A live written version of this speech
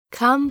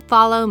"Come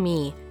follow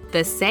me,"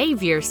 the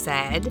Savior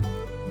said.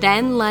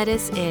 "Then let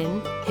us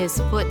in his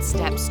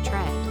footsteps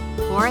tread,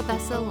 for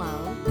thus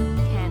alone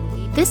can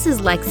we." This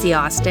is Lexi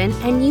Austin,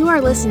 and you are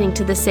listening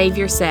to The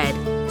Savior Said,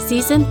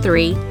 Season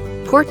 3,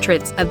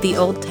 Portraits of the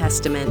Old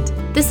Testament.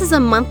 This is a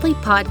monthly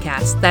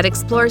podcast that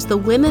explores the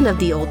women of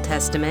the Old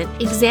Testament,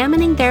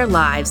 examining their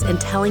lives and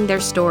telling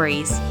their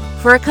stories.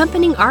 For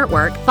accompanying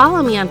artwork,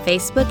 follow me on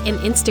Facebook and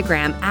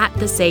Instagram at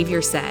The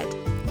Savior Said.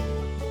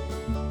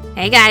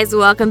 Hey guys,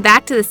 welcome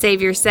back to The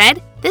Savior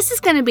Said. This is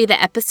going to be the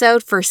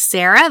episode for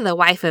Sarah, the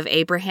wife of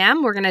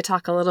Abraham. We're going to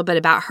talk a little bit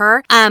about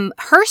her.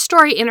 Her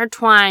story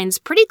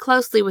intertwines pretty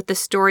closely with the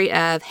story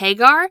of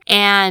Hagar,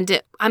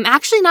 and I'm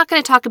actually not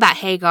going to talk about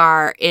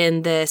Hagar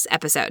in this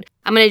episode.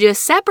 I'm going to do a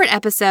separate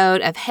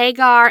episode of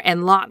Hagar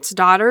and Lot's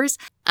daughters.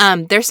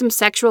 There's some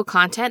sexual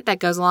content that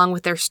goes along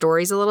with their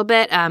stories a little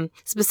bit.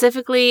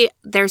 Specifically,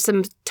 there's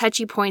some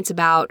touchy points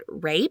about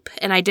rape,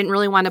 and I didn't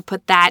really want to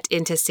put that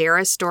into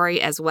Sarah's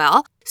story as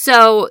well.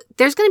 So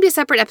there's going to be a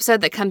separate episode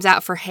that comes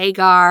out for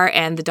Hagar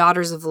and the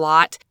daughters of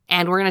Lot,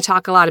 and we're going to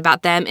talk a lot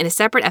about them in a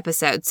separate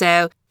episode.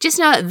 So just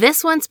know that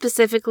this one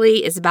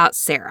specifically is about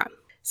Sarah.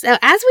 So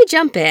as we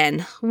jump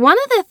in, one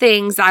of the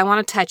things I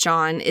want to touch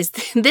on is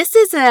this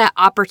is an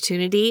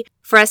opportunity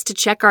for us to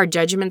check our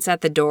judgments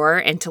at the door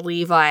and to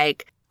leave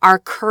our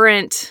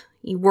current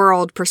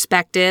world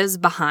perspectives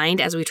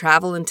behind as we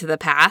travel into the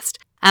past.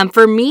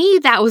 For me,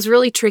 that was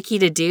really tricky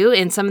to do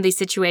in some of these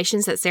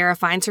situations that Sarah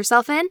finds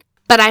herself in.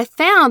 But I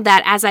found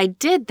that as I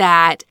did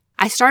that,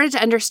 I started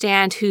to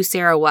understand who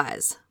Sarah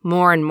was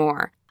more and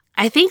more.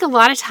 I think a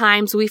lot of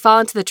times we fall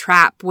into the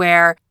trap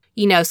where,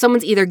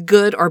 someone's either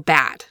good or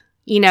bad.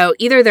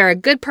 Either they're a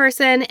good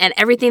person and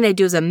everything they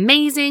do is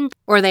amazing,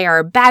 or they are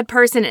a bad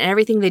person and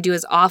everything they do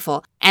is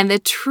awful. And the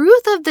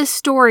truth of the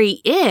story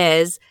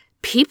is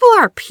people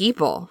are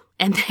people,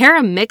 and they're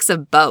a mix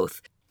of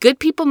both. Good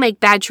people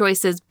make bad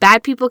choices.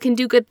 Bad people can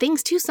do good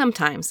things too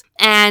sometimes.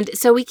 And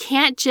so we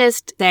can't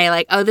just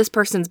say this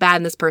person's bad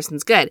and this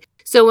person's good.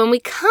 So when we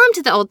come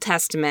to the Old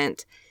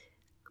Testament,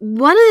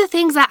 one of the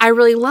things that I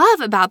really love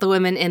about the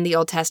women in the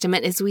Old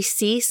Testament is we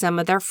see some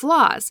of their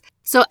flaws.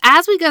 So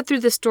as we go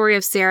through the story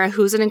of Sarah,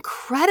 who's an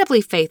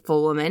incredibly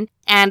faithful woman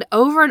and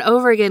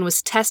over again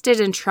was tested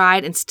and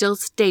tried and still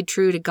stayed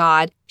true to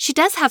God, she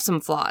does have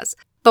some flaws.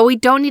 But we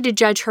don't need to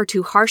judge her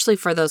too harshly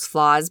for those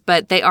flaws,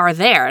 but they are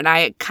there. And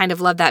I kind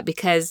of love that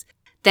because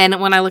then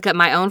when I look at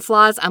my own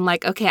flaws, I'm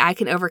like, okay, I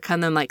can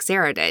overcome them like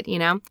Sarah did,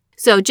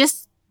 So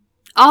just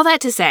all that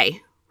to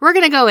say, we're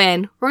going to go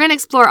in, we're going to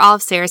explore all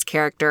of Sarah's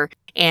character,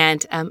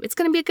 and it's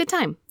going to be a good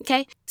time,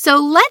 okay? So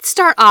let's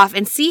start off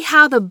and see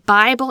how the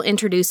Bible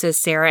introduces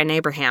Sarah and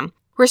Abraham.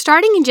 We're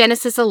starting in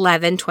Genesis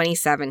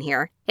 11:27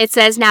 here. It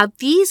says, "Now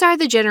these are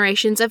the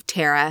generations of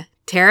Terah.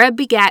 Terah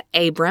begat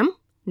Abram,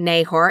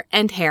 Nahor,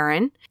 and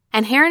Haran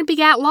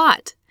begat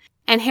Lot.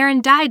 And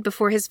Haran died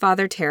before his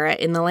father Terah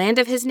in the land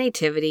of his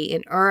nativity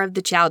in Ur of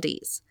the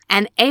Chaldees.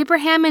 And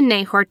Abraham and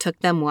Nahor took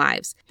them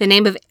wives. The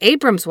name of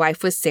Abram's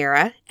wife was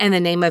Sarah, and the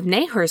name of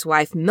Nahor's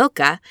wife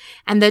Milcah,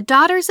 and the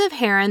daughters of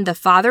Haran, the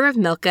father of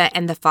Milcah,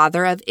 and the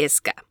father of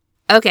Iscah."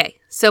 Okay,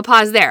 so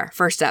pause there.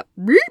 First up.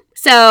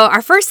 So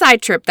our first side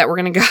trip that we're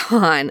going to go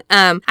on,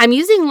 I'm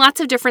using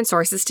lots of different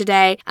sources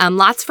today,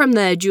 lots from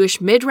the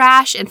Jewish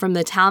Midrash and from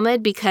the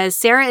Talmud, because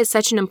Sarah is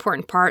such an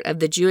important part of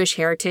the Jewish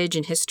heritage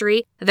and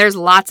history. There's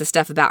lots of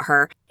stuff about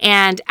her.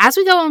 And as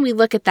we go and we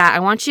look at that, I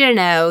want you to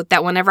know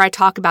that whenever I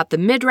talk about the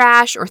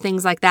Midrash or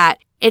things like that,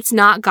 it's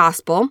not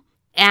gospel.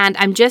 And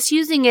I'm just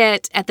using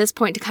it at this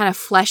point to kind of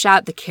flesh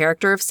out the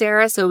character of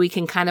Sarah so we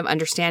can kind of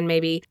understand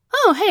maybe,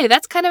 oh, hey,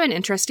 that's kind of an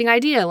interesting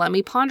idea. Let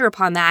me ponder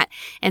upon that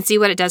and see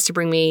what it does to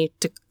bring me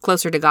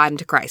closer to God and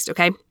to Christ,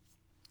 okay?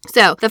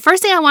 So the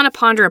first thing I want to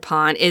ponder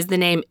upon is the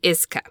name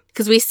Iscah.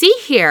 Because we see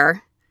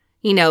here,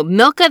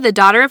 Milcah, the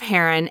daughter of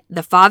Haran,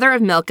 the father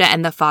of Milcah,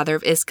 and the father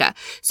of Iscah.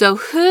 So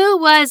who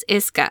was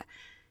Iscah?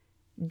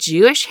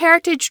 Jewish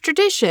heritage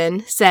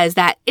tradition says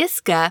that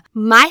Iscah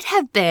might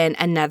have been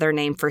another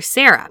name for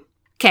Sarah.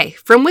 Okay,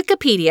 from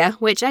Wikipedia,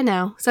 which I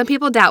know some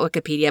people doubt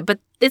Wikipedia, but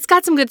it's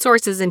got some good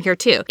sources in here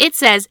too. It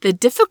says, "The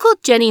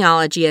difficult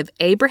genealogy of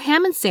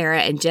Abraham and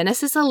Sarah in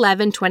Genesis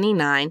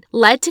 11:29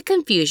 led to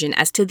confusion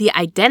as to the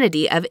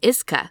identity of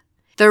Iscah.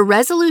 The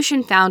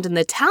resolution found in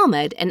the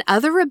Talmud and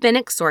other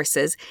rabbinic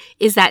sources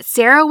is that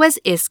Sarah was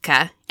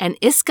Iscah and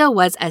Iscah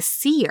was a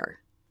seer.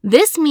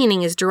 This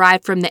meaning is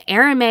derived from the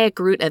Aramaic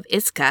root of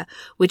Iscah,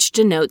 which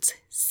denotes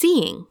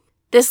seeing.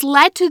 This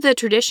led to the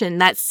tradition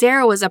that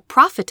Sarah was a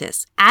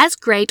prophetess, as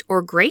great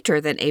or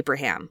greater than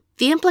Abraham.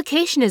 The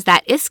implication is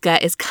that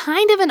Iscah is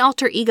kind of an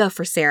alter ego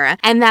for Sarah,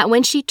 and that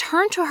when she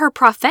turned to her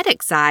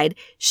prophetic side,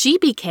 she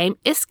became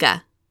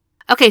Iscah."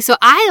 Okay, so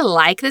I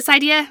like this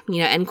idea,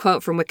 end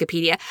quote from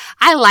Wikipedia.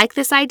 I like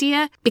this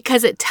idea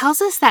because it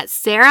tells us that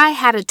Sarah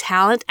had a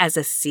talent as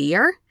a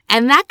seer.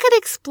 And that could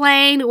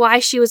explain why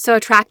she was so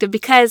attractive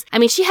because,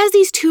 she has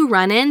these two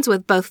run-ins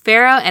with both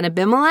Pharaoh and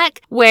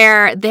Abimelech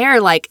where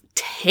they're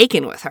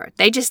taken with her.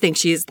 They just think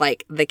she's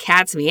the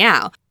cat's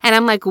meow. And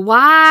I'm like,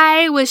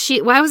 why was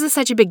this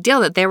such a big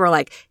deal that they were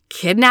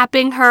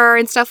kidnapping her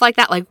and stuff like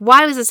that. Like,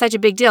 why was it such a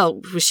big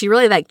deal? Was she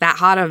really like that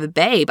hot of a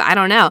babe? I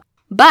don't know.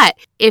 But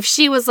if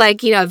she was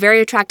like, a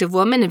very attractive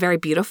woman and very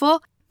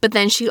beautiful, but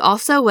then she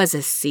also was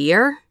a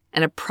seer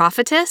and a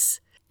prophetess,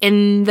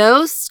 in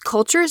those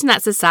cultures, in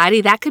that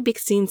society, that could be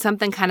seen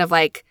something kind of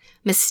like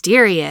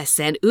mysterious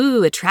and,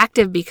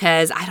 attractive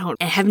because I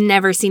have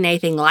never seen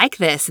anything like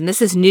this. And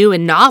this is new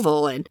and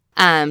novel.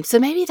 And so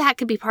maybe that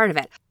could be part of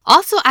it.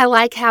 Also, I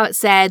like how it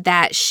said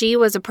that she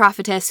was a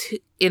prophetess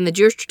in the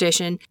Jewish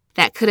tradition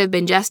that could have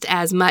been just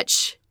as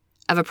much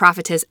of a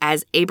prophetess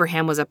as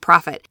Abraham was a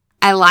prophet.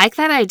 I like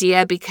that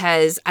idea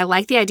because I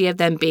like the idea of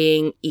them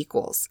being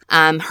equals.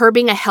 Her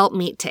being a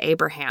helpmeet to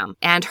Abraham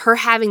and her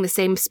having the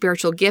same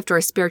spiritual gift or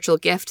a spiritual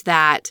gift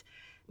that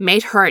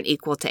made her an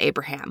equal to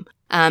Abraham.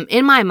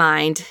 In my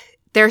mind,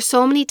 there are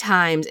so many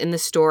times in the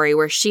story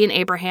where she and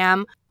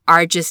Abraham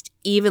are just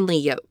evenly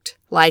yoked.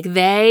 Like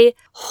they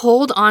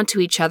hold on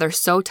to each other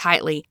so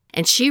tightly,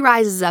 and she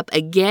rises up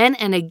again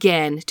and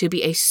again to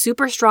be a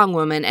super strong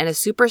woman and a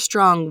super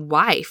strong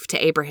wife to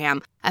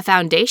Abraham, a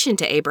foundation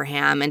to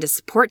Abraham and a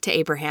support to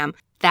Abraham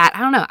that, I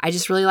don't know, I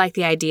just really like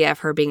the idea of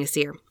her being a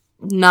seer.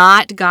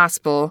 Not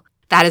gospel.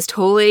 That is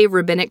totally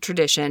rabbinic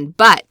tradition,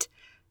 but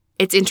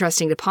it's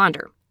interesting to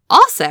ponder.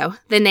 Also,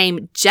 the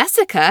name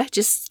Jessica,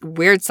 just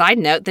weird side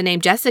note, the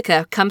name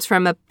Jessica comes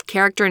from a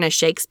character in a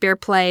Shakespeare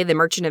play, The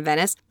Merchant of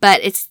Venice, but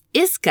it's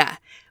Isca,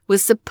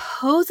 was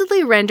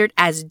supposedly rendered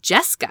as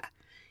Jessica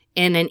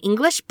in an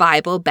English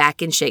Bible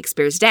back in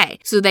Shakespeare's day.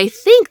 So they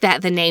think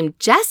that the name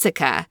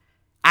Jessica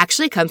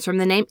actually comes from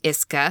the name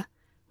Isca,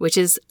 which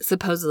is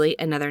supposedly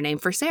another name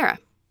for Sarah.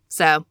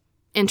 So,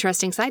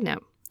 interesting side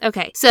note.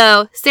 Okay,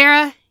 so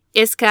Sarah,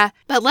 Isca,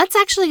 but let's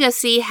actually go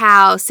see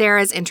how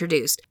Sarah is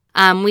introduced.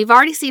 We've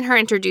already seen her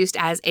introduced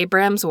as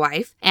Abraham's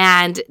wife,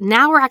 and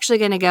now we're actually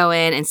going to go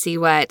in and see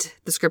what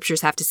the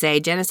scriptures have to say.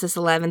 Genesis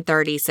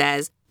 11:30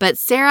 says, "But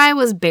Sarai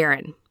was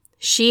barren.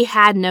 She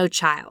had no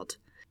child."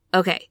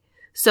 Okay,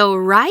 so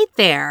right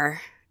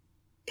there,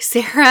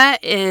 Sarah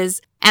is,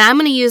 and I'm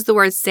going to use the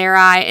words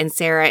Sarai and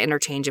Sarah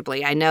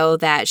interchangeably. I know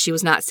that she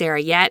was not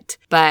Sarah yet,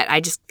 but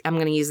I'm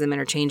going to use them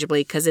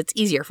interchangeably because it's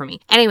easier for me.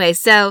 Anyway,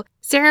 so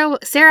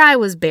Sarai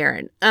was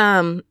barren.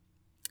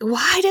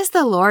 Why does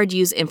the Lord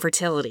use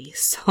infertility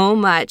so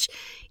much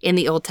in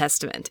the Old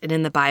Testament and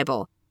in the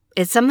Bible?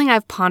 It's something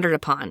I've pondered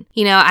upon.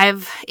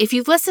 If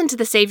you've listened to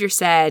the Savior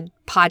Said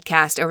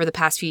podcast over the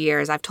past few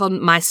years, I've told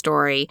my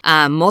story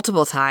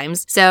multiple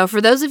times. So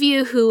for those of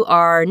you who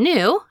are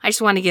new, I just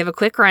want to give a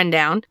quick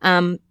rundown.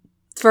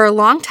 For a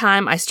long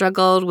time, I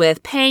struggled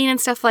with pain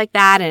and stuff like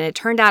that, and it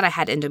turned out I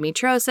had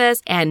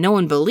endometriosis, and no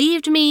one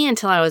believed me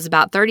until I was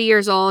about 30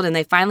 years old, and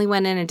they finally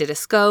went in and did a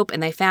scope,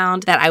 and they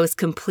found that I was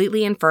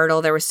completely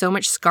infertile. There was so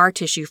much scar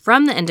tissue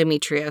from the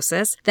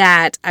endometriosis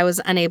that I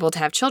was unable to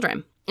have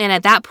children. And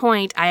at that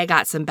point, I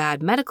got some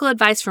bad medical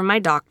advice from my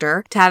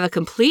doctor to have a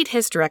complete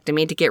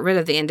hysterectomy to get rid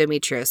of the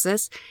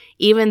endometriosis,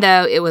 even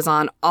though it was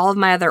on all of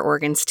my other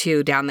organs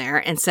too down there.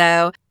 And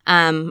so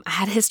I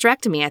had a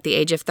hysterectomy at the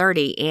age of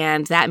 30,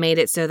 and that made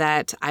it so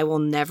that I will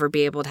never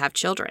be able to have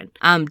children.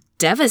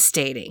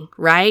 Devastating,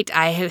 right?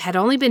 I had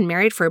only been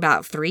married for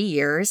about 3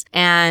 years,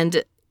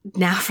 and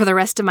now for the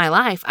rest of my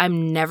life,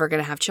 I'm never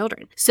going to have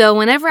children. So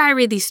whenever I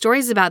read these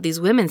stories about these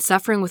women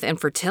suffering with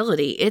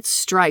infertility, it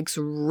strikes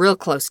real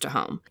close to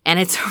home, and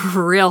it's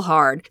real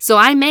hard. So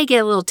I may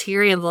get a little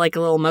teary and like a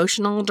little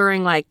emotional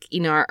during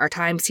our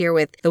times here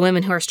with the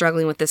women who are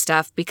struggling with this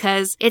stuff,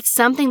 because it's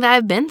something that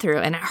I've been through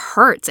and it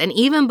hurts. And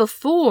even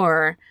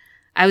before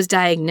I was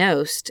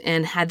diagnosed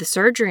and had the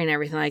surgery and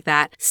everything like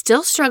that,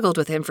 still struggled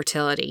with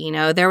infertility.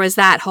 There was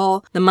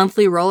the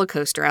monthly roller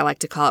coaster, I like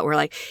to call it, where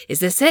like, is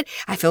this it?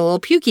 I feel a little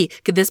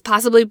pukey. Could this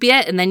possibly be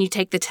it? And then you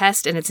take the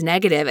test and it's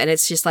negative, and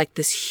it's just like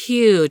this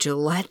huge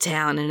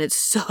letdown, and it's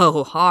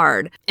so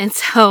hard. And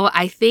so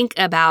I think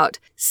about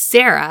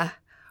Sarah,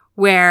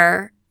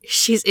 where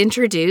she's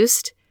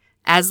introduced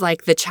as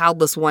like the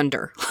childless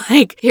wonder.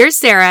 Like, here's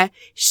Sarah.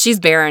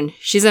 She's barren.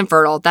 She's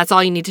infertile. That's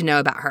all you need to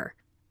know about her.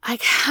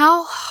 Like,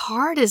 how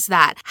hard is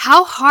that?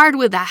 How hard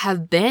would that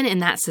have been in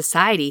that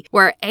society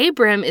where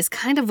Abram is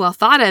kind of well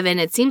thought of,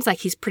 and it seems like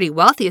he's pretty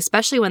wealthy,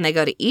 especially when they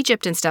go to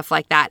Egypt and stuff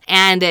like that,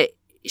 and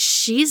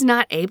she's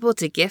not able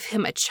to give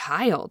him a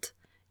child?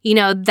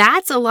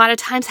 That's a lot of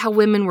times how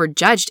women were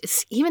judged.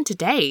 Even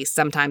today,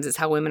 sometimes it's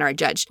how women are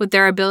judged, with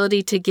their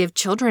ability to give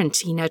children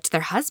to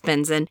their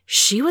husbands, and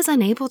she was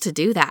unable to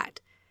do that.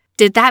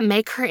 Did that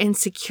make her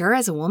insecure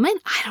as a woman?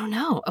 I don't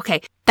know.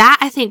 Okay, that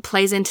I think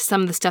plays into some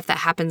of the stuff that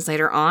happens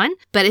later on,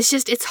 but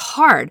it's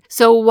hard.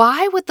 So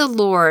why would the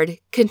Lord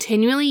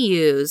continually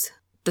use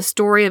the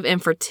story of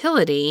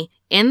infertility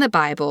in the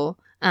Bible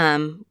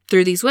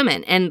through these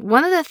women? And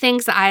one of the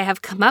things that I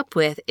have come up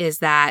with is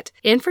that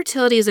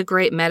infertility is a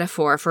great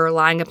metaphor for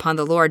relying upon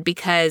the Lord,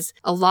 because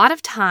a lot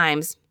of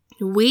times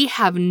we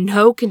have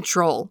no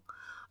control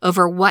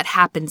over what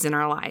happens in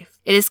our life.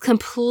 It is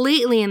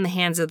completely in the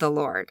hands of the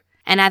Lord.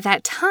 And at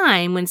that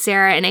time, when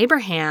Sarah and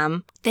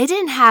Abraham, they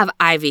didn't have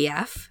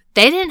IVF.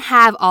 They didn't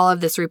have all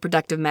of this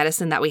reproductive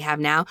medicine that we have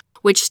now,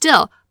 which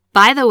still,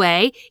 By the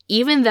way,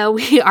 even though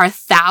we are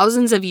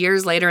thousands of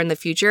years later in the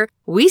future,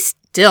 we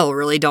still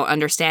really don't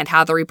understand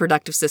how the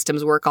reproductive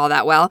systems work all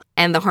that well,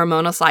 and the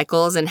hormonal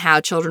cycles and how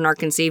children are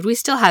conceived. We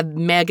still have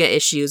mega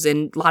issues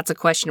and lots of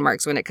question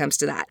marks when it comes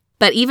to that.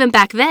 But even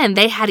back then,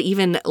 they had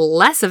even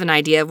less of an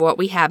idea of what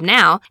we have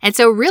now. And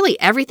so really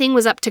everything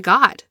was up to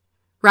God,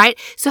 right?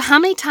 So how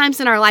many times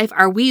in our life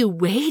are we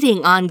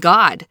waiting on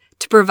God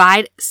to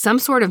provide some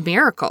sort of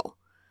miracle?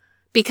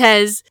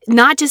 Because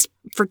not just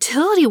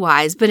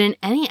fertility-wise, but in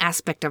any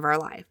aspect of our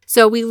life.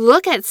 So we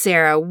look at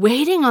Sarah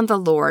waiting on the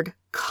Lord,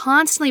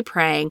 constantly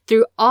praying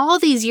through all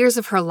these years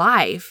of her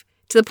life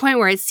to the point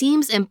where it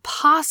seems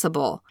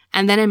impossible.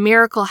 And then a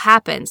miracle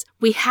happens.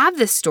 We have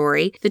this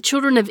story. The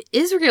children of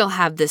Israel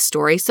have this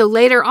story. So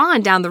later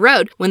on down the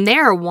road, when they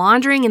are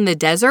wandering in the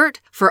desert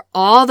for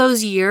all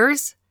those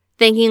years,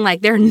 thinking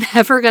like they're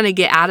never going to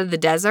get out of the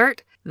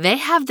desert, they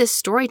have this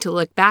story to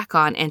look back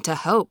on and to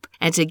hope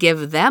and to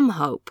give them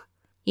hope.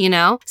 You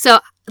know, so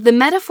the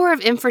metaphor of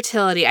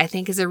infertility, I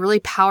think, is a really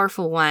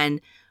powerful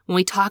one when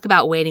we talk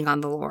about waiting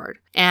on the Lord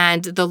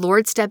and the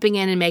Lord stepping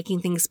in and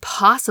making things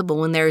possible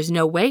when there is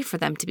no way for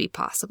them to be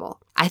possible.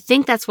 I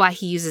think that's why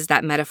he uses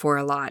that metaphor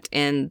a lot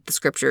in the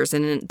scriptures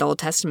and in the Old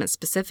Testament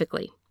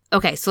specifically.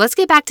 Okay, so let's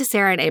get back to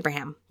Sarah and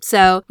Abraham.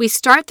 So we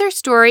start their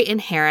story in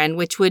Haran,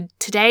 which would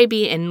today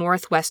be in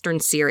northwestern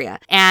Syria.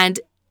 And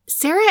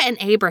Sarah and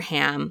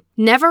Abraham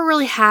never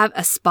really have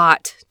a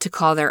spot to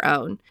call their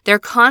own. They're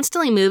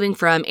constantly moving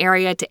from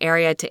area to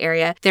area to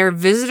area. They're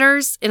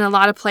visitors in a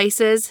lot of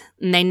places,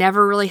 and they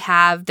never really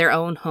have their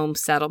own home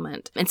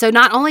settlement. And so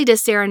not only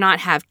does Sarah not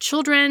have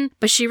children,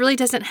 but she really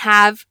doesn't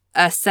have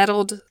a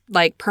settled,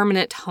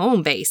 permanent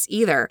home base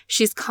either.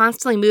 She's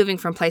constantly moving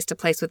from place to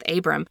place with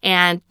Abram,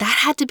 and that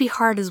had to be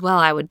hard as well,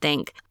 I would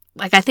think.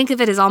 I think of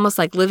it as almost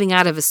like living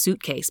out of a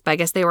suitcase, but I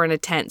guess they were in a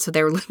tent, so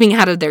they were living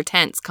out of their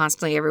tents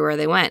constantly everywhere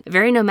they went. A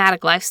very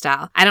nomadic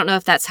lifestyle. I don't know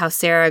if that's how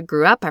Sarah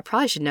grew up. I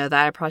probably should know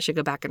that. I probably should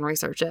go back and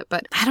research it,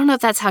 but I don't know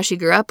if that's how she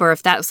grew up or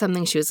if that was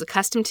something she was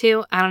accustomed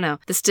to. I don't know.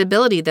 The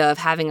stability, though, of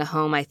having a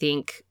home, I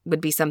think,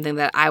 would be something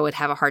that I would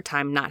have a hard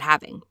time not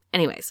having.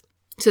 Anyways.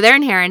 So they're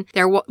in Haran,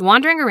 they're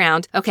wandering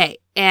around,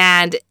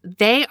 and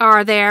they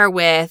are there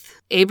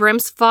with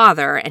Abram's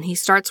father, and he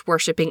starts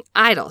worshiping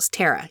idols,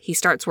 Terah. He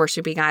starts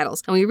worshiping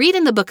idols. And we read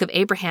in the book of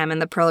Abraham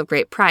and the Pearl of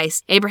Great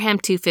Price, Abraham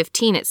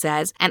 2:15, it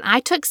says, "And I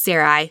took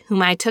Sarai,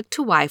 whom I took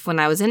to wife when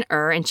I was in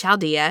Ur in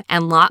Chaldea,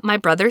 and Lot my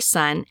brother's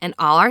son, and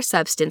all our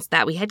substance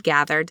that we had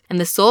gathered, and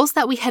the souls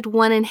that we had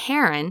won in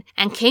Haran,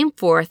 and came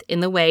forth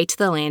in the way to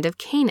the land of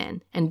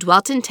Canaan, and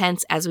dwelt in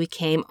tents as we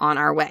came on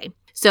our way."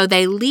 So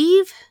they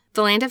leave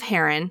the land of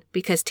Haran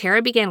because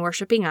Terah began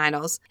worshiping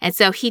idols. And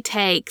so he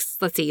takes,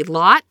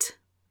 Lot,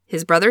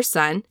 his brother's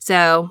son.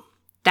 So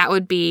that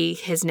would be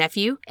his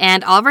nephew,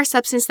 and all of our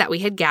substance that we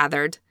had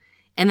gathered.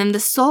 And then the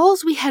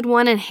souls we had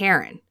won in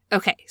Haran.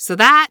 Okay, so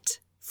that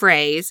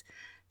phrase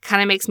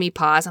kind of makes me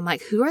pause. I'm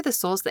like, who are the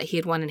souls that he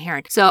had won in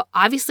Haran? So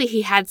obviously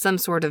he had some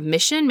sort of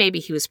mission.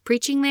 Maybe he was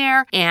preaching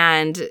there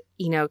and,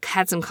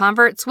 had some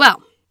converts.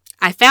 Well,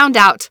 I found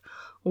out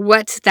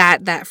what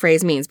that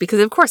phrase means, because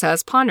of course I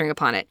was pondering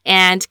upon it.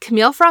 And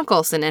Camille Frank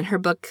Olson, in her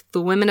book, The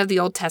Women of the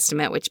Old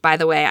Testament, which by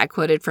the way, I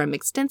quoted from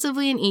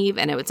extensively in Eve,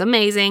 and it was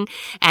amazing.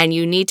 And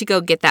you need to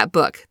go get that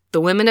book,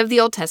 The Women of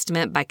the Old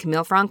Testament by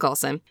Camille Frank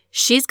Olson.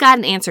 She's got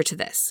an answer to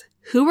this.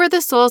 Who were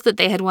the souls that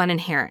they had won in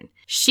Haran?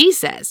 She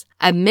says,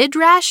 a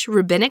Midrash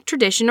rabbinic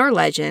tradition or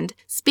legend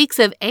speaks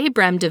of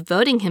Abram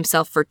devoting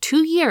himself for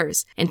 2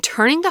 years and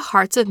turning the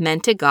hearts of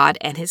men to God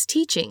and his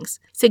teachings,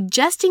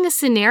 suggesting a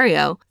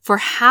scenario for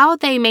how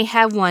they may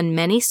have won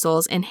many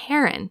souls in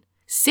Haran.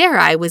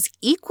 Sarai was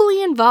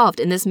equally involved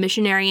in this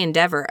missionary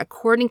endeavor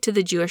according to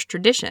the Jewish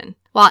tradition.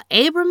 While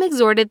Abram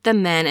exhorted the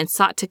men and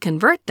sought to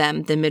convert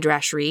them, the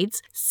Midrash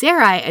reads,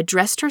 Sarai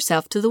addressed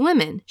herself to the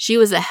women. She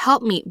was a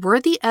helpmeet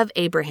worthy of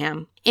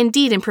Abraham.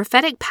 Indeed, in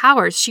prophetic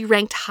powers, she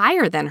ranked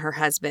higher than her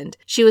husband.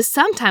 She was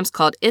sometimes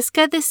called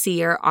Iscah the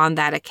seer on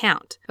that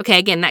account. Okay,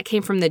 again, that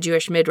came from the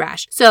Jewish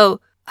Midrash.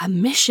 So, a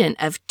mission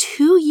of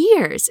 2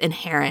 years in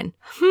Haran.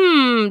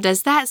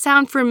 Does that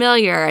sound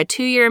familiar? A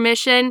 2-year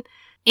mission?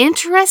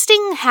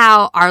 Interesting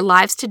how our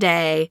lives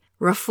today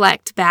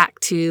reflect back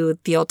to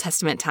the Old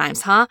Testament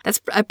times, huh? That's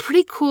a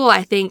pretty cool,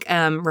 I think,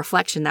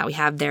 reflection that we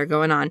have there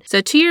going on.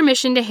 So 2-year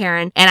mission to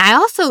Haran. And I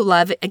also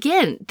love,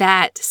 again,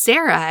 that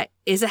Sarah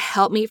is a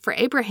helpmeet for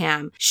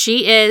Abraham.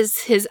 She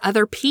is his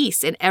other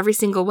piece in every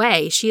single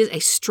way. She is a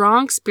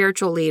strong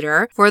spiritual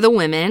leader for the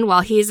women,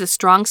 while he is a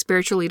strong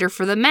spiritual leader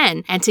for the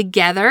men. And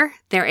together,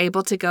 they're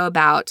able to go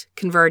about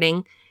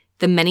converting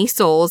the many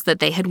souls that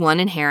they had won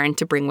in Haran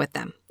to bring with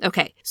them.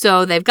 Okay,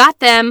 so they've got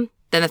them,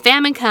 then the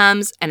famine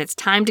comes, and it's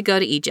time to go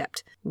to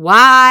Egypt.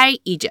 Why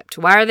Egypt?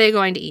 Why are they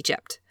going to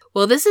Egypt?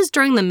 Well, this is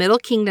during the Middle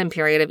Kingdom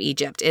period of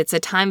Egypt. It's a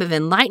time of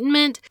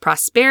enlightenment,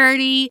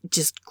 prosperity,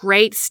 just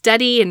great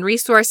study and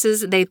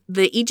resources. The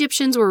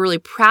Egyptians were really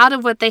proud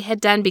of what they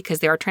had done because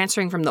they were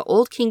transferring from the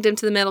Old Kingdom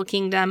to the Middle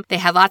Kingdom. They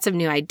had lots of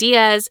new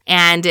ideas,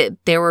 and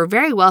they were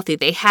very wealthy.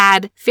 They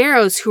had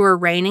pharaohs who were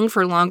reigning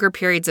for longer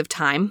periods of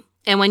time.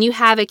 And when you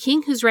have a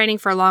king who's reigning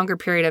for a longer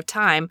period of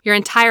time, your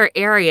entire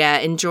area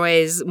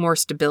enjoys more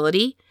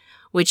stability,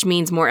 which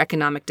means more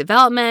economic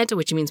development,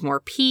 which means more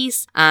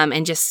peace,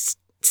 and just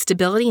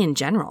stability in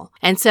general.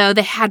 And so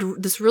they had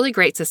this really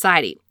great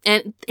society.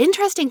 And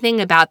interesting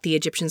thing about the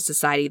Egyptian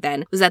society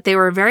then was that they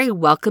were very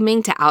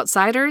welcoming to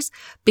outsiders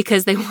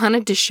because they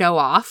wanted to show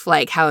off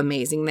like how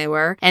amazing they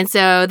were. And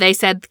so they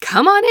said,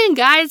 come on in,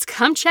 guys,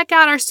 come check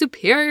out our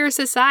superior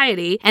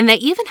society. And they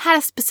even had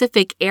a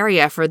specific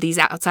area for these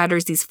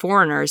outsiders, these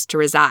foreigners to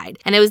reside.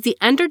 And it was the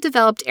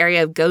underdeveloped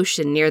area of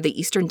Goshen near the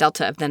eastern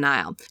delta of the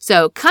Nile.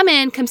 So come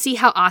in, come see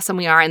how awesome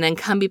we are, and then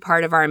come be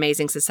part of our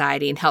amazing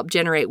society and help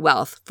generate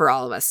wealth for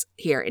all of us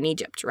here in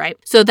Egypt, right?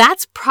 So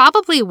that's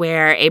probably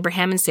where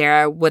Abraham and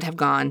Sarah would have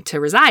gone to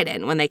reside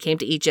in when they came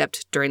to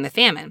Egypt during the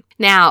famine.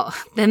 Now,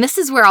 then this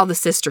is where all the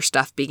sister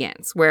stuff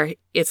begins, where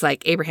it's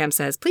like Abraham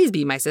says, please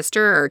be my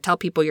sister, or tell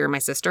people you're my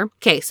sister.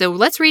 Okay, so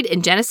let's read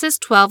in Genesis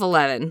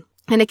 12:11.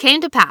 And it came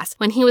to pass,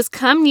 when he was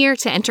come near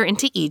to enter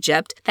into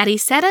Egypt, that he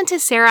said unto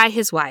Sarai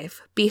his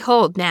wife,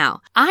 Behold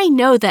now, I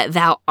know that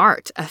thou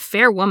art a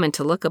fair woman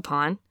to look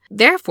upon.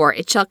 Therefore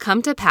it shall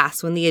come to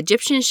pass, when the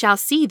Egyptians shall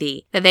see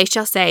thee, that they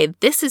shall say,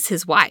 This is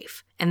his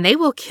wife, and they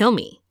will kill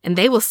me, and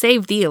they will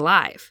save thee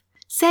alive.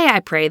 Say, I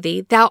pray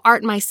thee, thou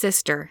art my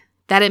sister,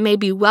 that it may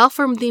be well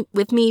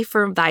with me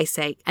for thy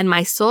sake, and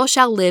my soul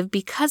shall live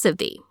because of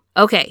thee.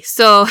 Okay,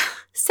 so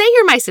say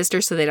you're my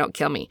sister so they don't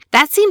kill me.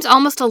 That seems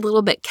almost a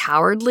little bit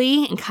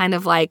cowardly and kind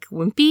of like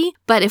wimpy,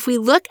 but if we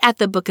look at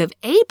the book of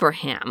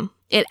Abraham,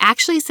 it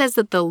actually says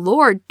that the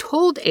Lord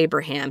told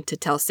Abraham to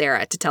tell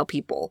Sarah, to tell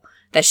people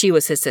that she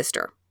was his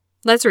sister.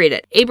 Let's read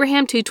it.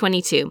 Abraham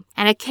 2:22.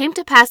 And it came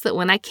to pass that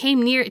when I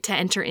came near to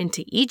enter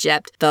into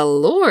Egypt, the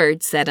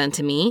Lord said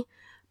unto me,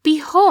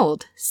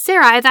 Behold,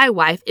 Sarai thy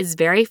wife is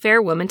very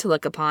fair woman to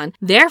look upon.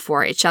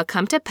 Therefore it shall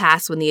come to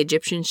pass, when the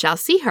Egyptians shall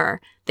see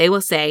her, they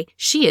will say,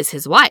 She is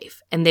his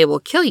wife, and they will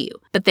kill you,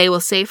 but they will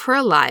save her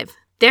alive.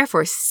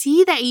 Therefore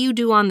see that you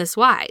do on this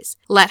wise.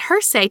 Let her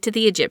say to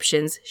the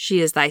Egyptians, She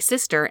is thy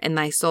sister, and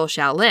thy soul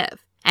shall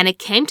live. And it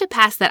came to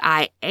pass that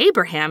I,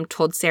 Abraham,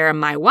 told Sarah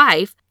my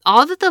wife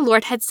all that the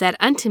Lord had said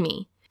unto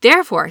me.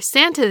 Therefore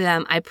say unto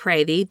them, I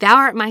pray thee, thou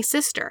art my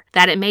sister,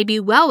 that it may be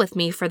well with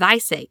me for thy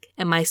sake,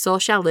 and my soul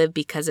shall live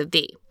because of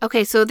thee.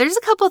 Okay, so there's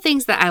a couple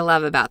things that I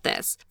love about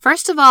this.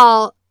 First of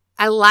all,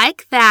 I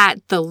like that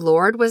the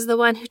Lord was the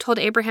one who told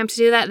Abraham to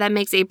do that. That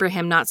makes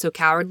Abraham not so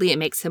cowardly. It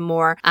makes him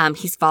more,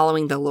 he's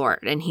following the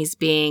Lord and he's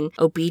being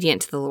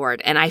obedient to the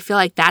Lord. And I feel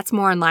like that's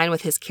more in line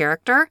with his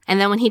character.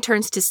 And then when he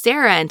turns to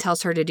Sarah and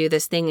tells her to do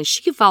this thing and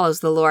she follows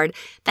the Lord,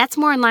 that's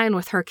more in line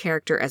with her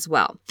character as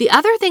well. The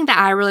other thing that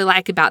I really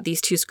like about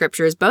these two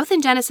scriptures, both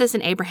in Genesis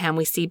and Abraham,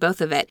 we see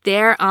both of it.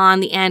 There on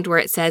the end where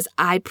it says,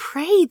 I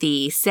pray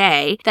thee,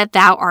 say that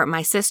thou art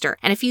my sister.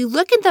 And if you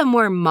look at the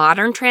more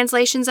modern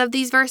translations of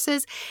these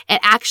verses, it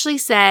actually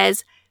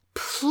says,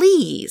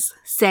 please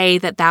say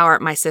that thou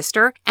art my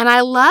sister. And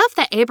I love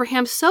that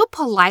Abraham so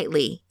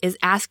politely is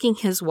asking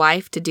his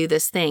wife to do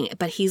this thing,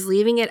 but he's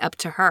leaving it up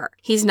to her.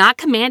 He's not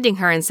commanding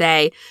her and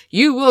say,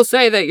 you will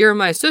say that you're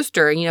my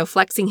sister,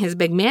 flexing his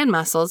big man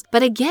muscles.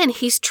 But again,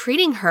 he's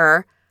treating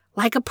her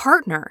like a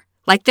partner,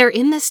 like they're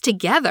in this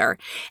together.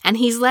 And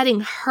he's letting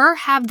her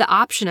have the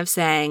option of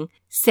saying,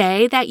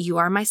 say that you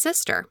are my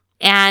sister.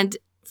 And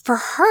for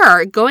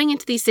her, going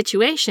into these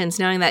situations,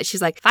 knowing that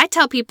she's like, if I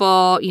tell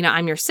people,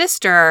 I'm your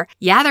sister,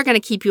 yeah, they're going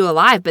to keep you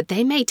alive, but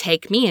they may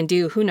take me and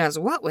do who knows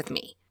what with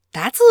me.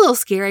 That's a little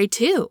scary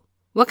too.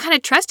 What kind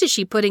of trust is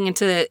she putting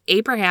into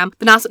Abraham,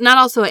 but not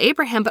also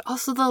Abraham, but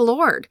also the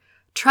Lord,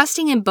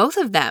 trusting in both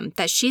of them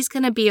that she's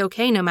going to be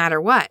okay no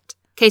matter what.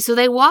 Okay, so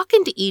they walk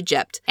into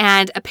Egypt,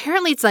 and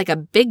apparently it's like a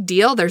big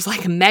deal. There's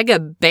like a mega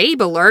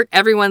babe alert.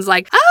 Everyone's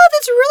like, oh,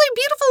 this really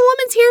beautiful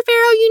woman's here,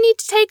 Pharaoh. You need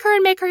to take her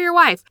and make her your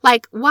wife.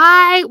 Like,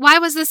 why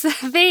was this a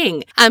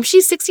thing?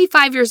 She's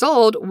 65 years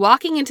old,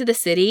 walking into the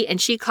city,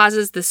 and she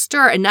causes the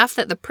stir enough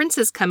that the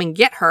princes come and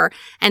get her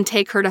and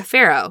take her to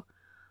Pharaoh.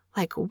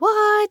 Like,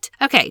 what?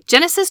 Okay,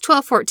 Genesis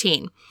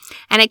 12:14.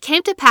 And it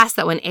came to pass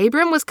that when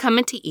Abram was come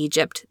into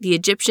Egypt, the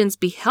Egyptians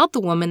beheld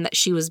the woman that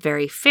she was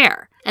very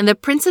fair. And the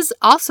princes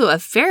also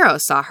of Pharaoh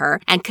saw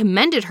her and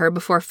commended her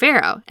before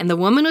Pharaoh. And the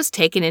woman was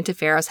taken into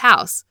Pharaoh's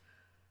house.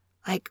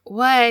 Like,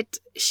 what?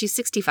 She's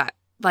 65.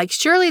 Like,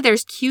 surely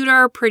there's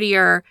cuter,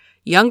 prettier,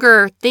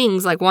 younger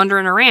things like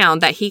wandering around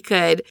that he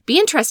could be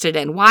interested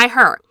in. Why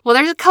her? Well,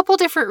 there's a couple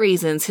different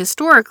reasons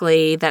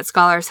historically that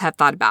scholars have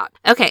thought about.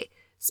 Okay.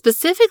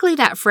 Specifically,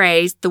 that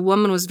phrase, the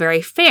woman was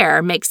very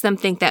fair, makes them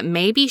think that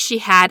maybe she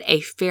had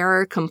a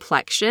fairer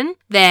complexion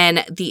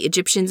than the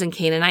Egyptians and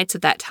Canaanites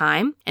at that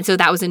time. And so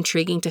that was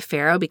intriguing to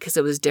Pharaoh because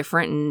it was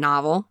different and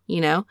novel,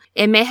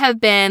 It may have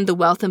been the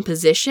wealth and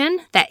position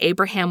that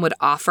Abraham would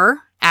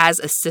offer as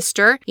a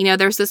sister. You know,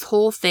 there's this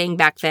whole thing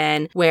back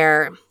then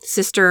where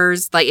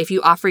sisters, like if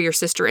you offer your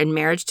sister in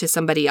marriage to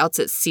somebody else,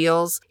 it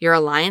seals your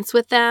alliance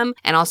with them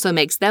and also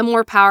makes them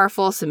more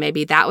powerful. So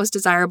maybe that was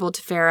desirable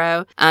to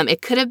Pharaoh.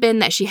 It could have been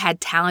that she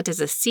had talent as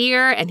a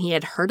seer and he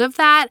had heard of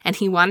that and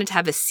he wanted to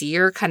have a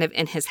seer kind of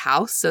in his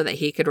house so that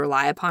he could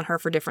rely upon her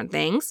for different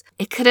things.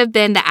 It could have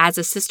been that as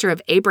a sister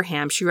of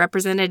Abraham, she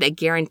represented a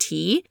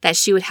guarantee that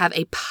she would have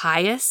a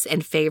pious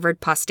and favored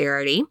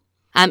posterity.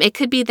 It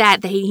could be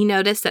that he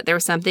noticed that there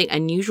was something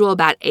unusual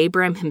about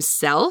Abram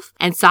himself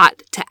and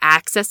sought to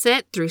access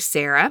it through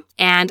Sarah.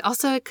 And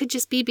also it could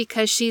just be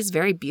because she's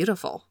very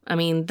beautiful. I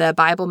mean, the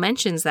Bible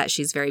mentions that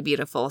she's very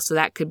beautiful, so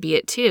that could be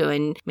it too.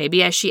 And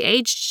maybe as she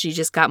aged, she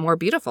just got more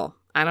beautiful.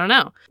 I don't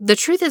know. The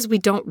truth is we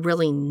don't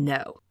really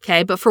know,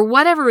 okay? But for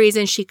whatever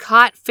reason, she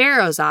caught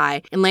Pharaoh's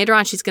eye, and later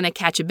on she's going to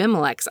catch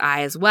Abimelech's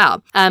eye as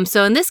well.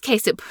 So in this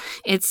case,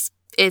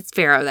 it's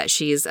Pharaoh that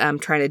she's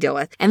trying to deal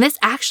with. And this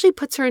actually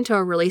puts her into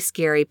a really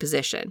scary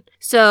position.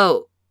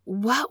 So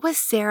what was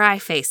Sarai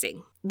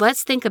facing?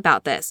 Let's think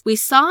about this. We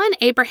saw in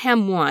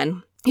Abraham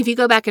 1, if you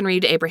go back and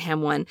read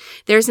Abraham 1,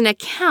 there's an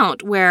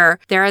account where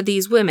there are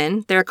these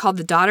women, they're called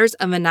the daughters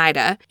of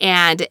Anidah,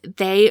 and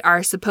they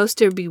are supposed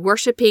to be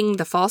worshiping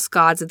the false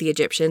gods of the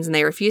Egyptians, and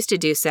they refuse to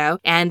do so,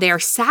 and they are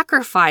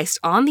sacrificed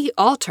on the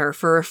altar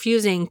for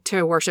refusing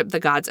to worship the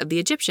gods of the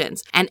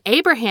Egyptians. And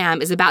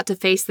Abraham is about to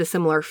face the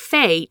similar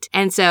fate,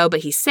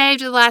 but he's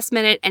saved at the last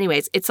minute.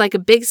 Anyways, it's like a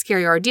big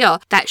scary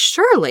ordeal that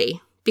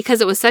surely,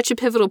 because it was such a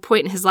pivotal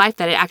point in his life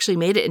that it actually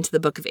made it into the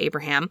book of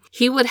Abraham,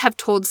 he would have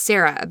told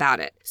Sarah about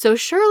it. So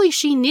surely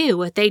she knew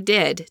what they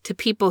did to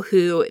people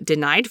who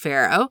denied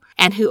Pharaoh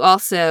and who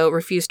also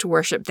refused to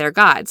worship their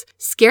gods.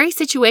 Scary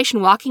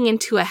situation walking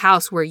into a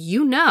house where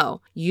you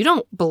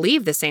don't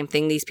believe the same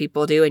thing these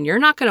people do and you're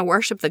not going to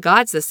worship the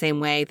gods the same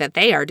way that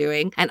they are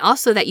doing. And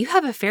also that you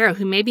have a Pharaoh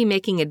who may be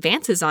making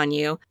advances on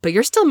you, but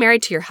you're still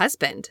married to your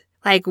husband.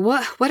 Like,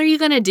 what are you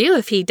going to do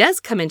if he does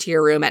come into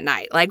your room at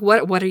night? Like,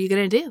 what are you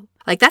going to do?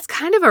 Like, that's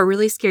kind of a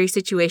really scary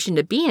situation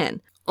to be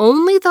in.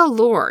 Only the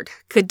Lord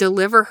could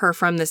deliver her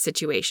from this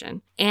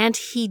situation. And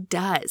he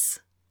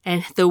does.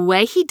 And the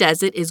way he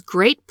does it is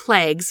great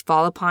plagues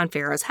fall upon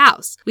Pharaoh's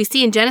house. We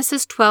see in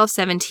Genesis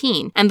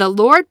 12:17, and the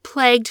Lord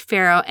plagued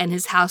Pharaoh and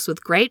his house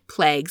with great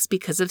plagues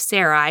because of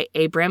Sarai,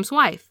 Abram's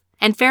wife.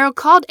 And Pharaoh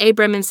called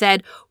Abram and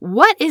said,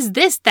 "What is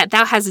this that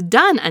thou hast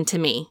done unto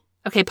me?"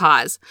 Okay,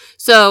 pause.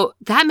 So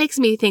that makes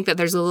me think that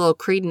there's a little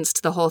credence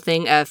to the whole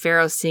thing of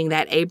Pharaoh seeing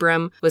that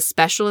Abram was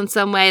special in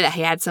some way, that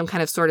he had some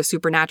kind of sort of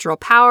supernatural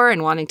power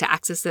and wanting to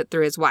access it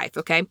through his wife,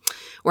 okay?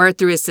 Or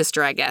through his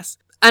sister, I guess.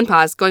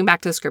 Unpause, going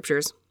back to the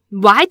scriptures.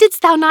 Why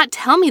didst thou not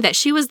tell me that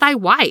she was thy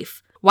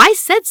wife? Why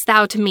saidst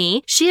thou to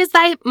me, she is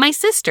my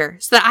sister,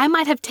 so that I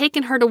might have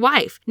taken her to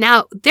wife?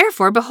 Now,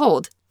 therefore,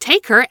 behold,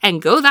 take her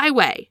and go thy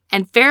way.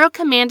 And Pharaoh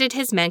commanded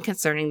his men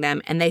concerning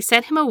them, and they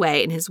sent him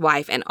away and his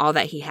wife and all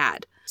that he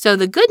had. So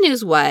the good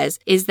news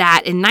is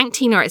that in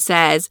 19 where it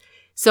says,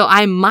 so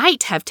I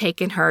might have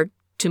taken her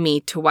to me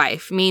to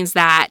wife, means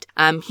that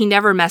he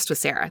never messed with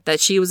Sarah,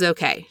 that she was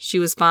okay. She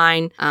was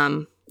fine.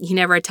 He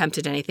never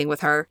attempted anything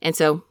with her. And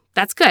so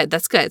that's good.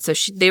 That's good. So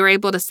they were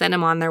able to send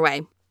him on their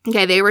way.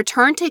 Okay, they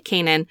returned to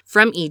Canaan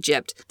from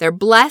Egypt. They're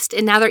blessed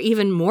and now they're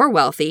even more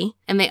wealthy.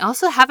 And they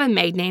also have a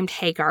maid named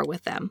Hagar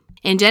with them.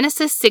 In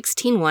Genesis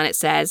 16:1 it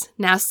says,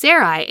 now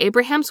Sarai,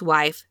 Abraham's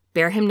wife,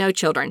 bear him no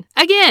children.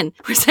 Again,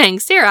 we're saying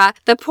Sarah,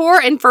 the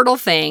poor infertile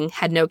thing,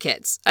 had no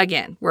kids.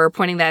 Again, we're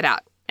pointing that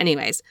out.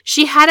 Anyways,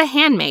 she had a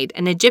handmaid,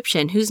 an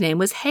Egyptian, whose name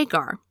was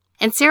Hagar.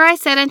 And Sarai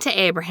said unto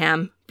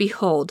Abraham,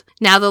 behold,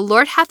 now the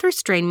Lord hath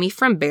restrained me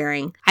from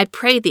bearing. I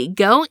pray thee,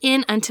 go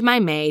in unto my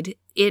maid.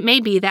 It may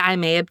be that I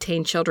may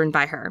obtain children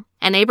by her.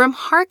 And Abram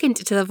hearkened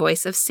to the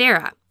voice of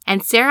Sarah.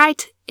 And Sarai,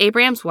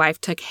 Abraham's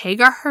wife, took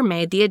Hagar her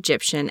maid the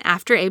Egyptian,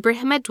 after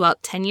Abraham had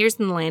dwelt 10 years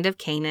in the land of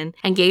Canaan,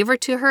 and gave her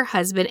to her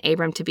husband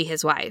Abram to be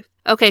his wife.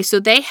 Okay, so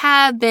they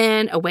have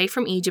been away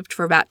from Egypt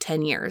for about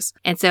 10 years.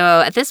 And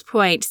so at this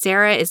point,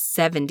 Sarah is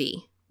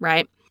 70,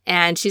 right?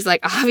 And she's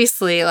like,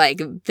 obviously,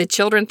 like, the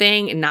children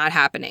thing, not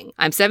happening.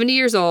 I'm 70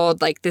 years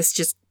old, like, this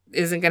just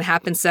isn't going to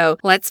happen, so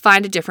let's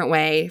find a different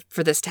way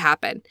for this to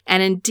happen.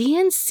 And in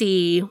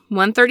D&C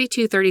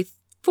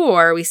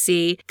 132:34, we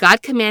see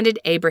God commanded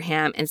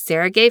Abraham and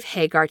Sarah gave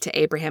Hagar to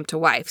Abraham to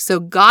wife.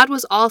 So God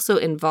was also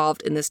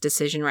involved in this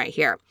decision right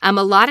here. A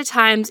lot of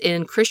times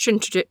in Christian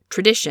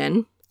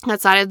tradition,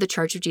 outside of the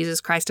Church of Jesus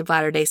Christ of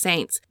Latter-day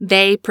Saints,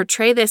 they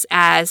portray this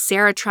as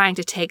Sarah trying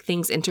to take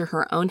things into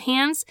her own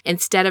hands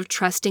instead of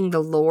trusting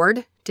the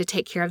Lord to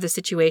take care of the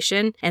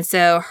situation. And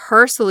so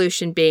her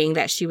solution being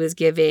that she was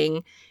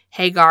giving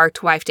Hagar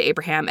to wife to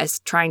Abraham as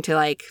trying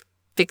to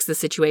fix the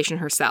situation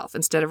herself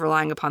instead of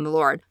relying upon the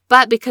Lord.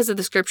 But because of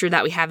the scripture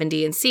that we have in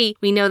D&C,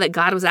 we know that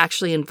God was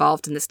actually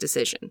involved in this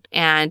decision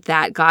and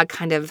that God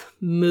kind of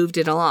moved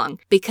it along.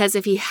 Because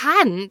if he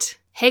hadn't,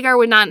 Hagar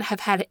would not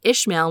have had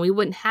Ishmael, and we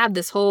wouldn't have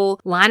this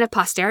whole line of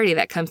posterity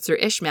that comes through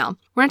Ishmael.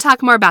 We're going to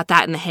talk more about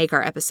that in the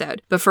Hagar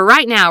episode. But for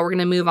right now, we're going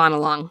to move on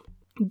along.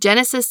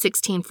 Genesis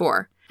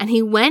 16:4. And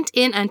he went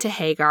in unto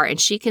Hagar, and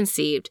she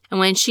conceived. And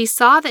when she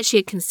saw that she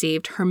had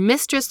conceived, her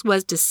mistress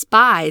was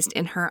despised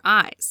in her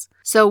eyes.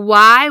 So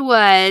why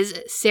was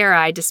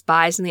Sarai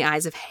despised in the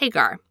eyes of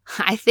Hagar?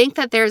 I think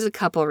that there's a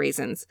couple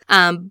reasons,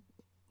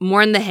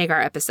 more in the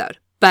Hagar episode.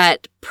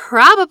 But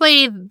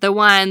probably the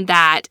one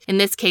that, in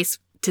this case,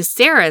 to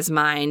Sarah's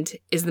mind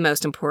is the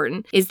most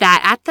important, is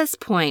that at this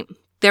point,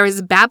 there is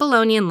a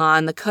Babylonian law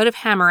in the Code of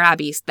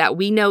Hammurabi that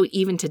we know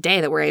even today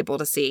that we're able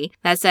to see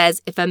that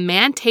says if a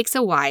man takes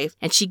a wife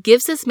and she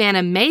gives this man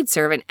a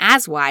maidservant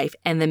as wife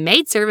and the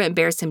maidservant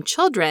bears him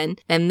children,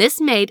 then this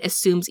maid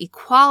assumes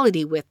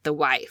equality with the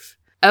wife.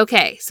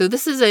 Okay, so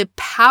this is a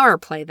power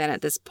play then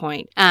at this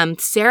point.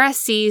 Sarah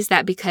sees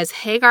that because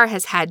Hagar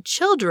has had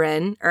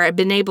children or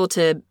been able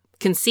to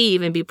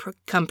conceive and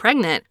become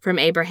pregnant from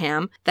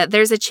Abraham, that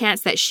there's a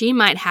chance that she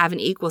might have an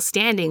equal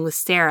standing with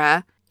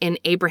Sarah in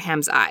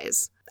Abraham's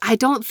eyes. I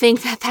don't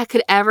think that that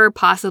could ever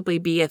possibly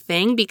be a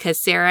thing because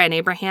Sarah and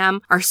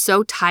Abraham are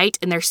so tight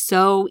and they're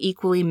so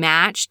equally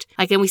matched.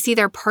 And we see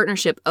their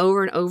partnership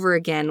over and over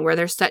again where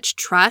there's such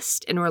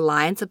trust and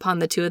reliance upon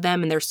the two of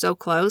them and they're so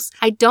close.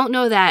 I don't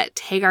know that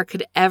Hagar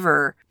could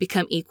ever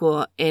become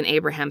equal in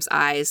Abraham's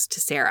eyes to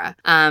Sarah.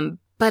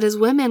 But as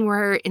women,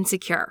 we're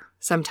insecure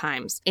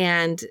sometimes.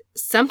 And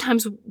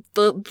sometimes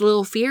the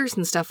little fears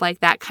and stuff like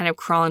that kind of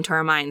crawl into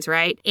our minds,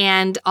 right?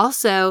 And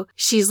also,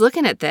 she's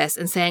looking at this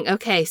and saying,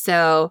 okay,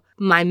 so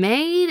my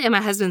maid and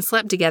my husband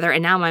slept together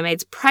and now my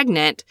maid's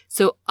pregnant.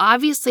 So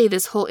obviously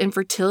this whole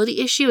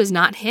infertility issue is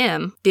not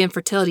him. The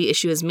infertility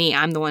issue is me.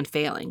 I'm the one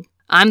failing.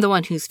 I'm the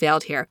one who's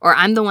failed here. Or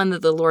I'm the one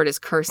that the Lord is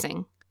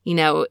cursing.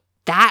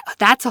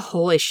 That's a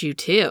whole issue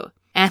too.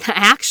 And I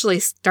actually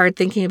started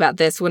thinking about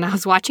this when I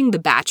was watching The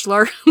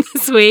Bachelor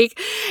this week.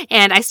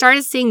 And I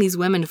started seeing these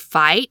women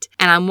fight.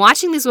 And I'm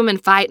watching these women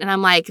fight. And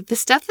I'm like, the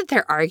stuff that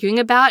they're arguing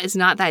about is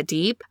not that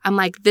deep. I'm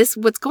like,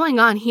 what's going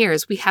on here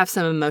is we have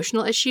some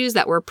emotional issues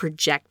that we're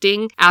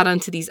projecting out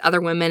onto these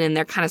other women. And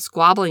they're kind of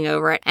squabbling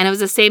over it. And it was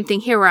the same thing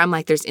here where I'm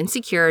like, there's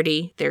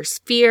insecurity, there's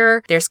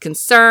fear, there's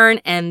concern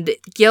and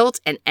guilt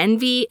and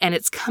envy. And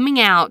it's coming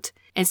out.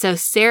 And so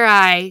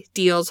Sarai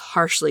deals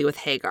harshly with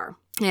Hagar.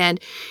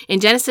 And in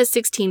Genesis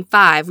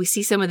 16:5, we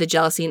see some of the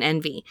jealousy and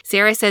envy.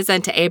 Sarah says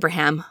unto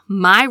Abraham,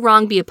 my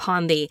wrong be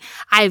upon thee.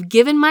 I have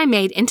given my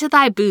maid into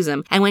thy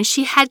bosom, and when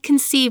she had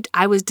conceived,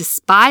 I was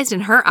despised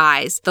in her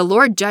eyes. The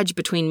Lord judge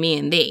between me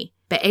and thee.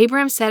 But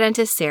Abraham said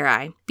unto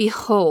Sarai,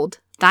 behold,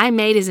 thy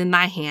maid is in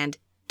thy hand.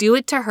 Do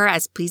it to her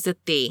as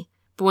pleaseth thee.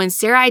 But when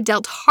Sarai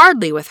dealt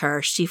hardly with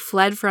her, she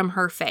fled from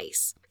her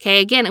face.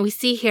 Okay, again, we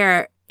see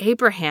here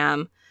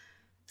Abraham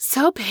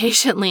so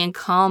patiently and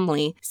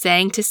calmly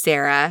saying to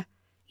Sarah,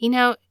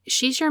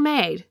 she's your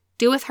maid.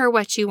 Do with her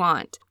what you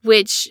want.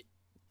 Which,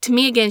 to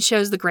me, again,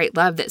 shows the great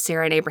love that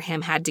Sarah and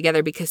Abraham had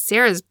together because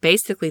Sarah's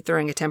basically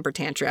throwing a temper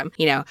tantrum.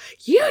 You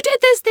did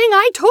this thing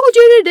I told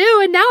you to do,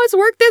 and now it's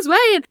worked this way,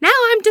 and now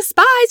I'm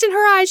despised in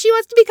her eyes. She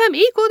wants to become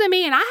equal to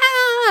me,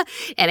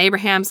 and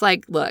Abraham's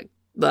like,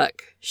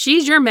 look,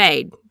 she's your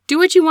maid. Do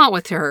what you want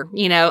with her.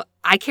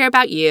 I care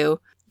about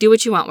you. Do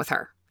what you want with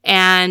her.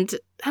 And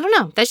I don't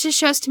know. That just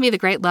shows to me the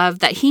great love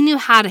that he knew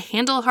how to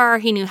handle her.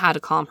 He knew how to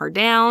calm her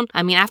down.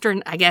 I mean, after,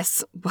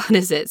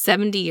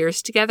 70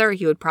 years together,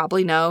 he would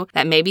probably know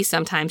that maybe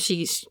sometimes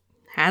she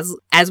has,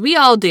 as we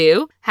all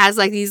do, has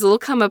these little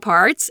come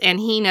aparts and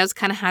he knows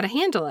kind of how to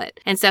handle it.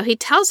 And so he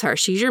tells her,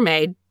 she's your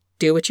maid.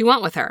 Do what you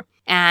want with her.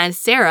 And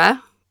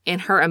Sarah, in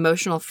her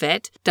emotional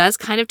fit, does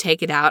kind of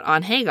take it out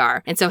on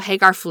Hagar. And so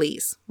Hagar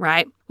flees,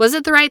 right? Was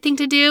it the right thing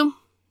to do?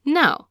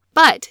 No.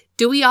 But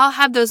do we all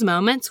have those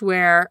moments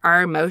where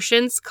our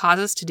emotions cause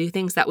us to do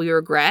things that we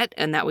regret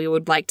and that we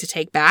would like to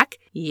take back?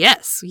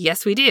 Yes,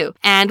 we do.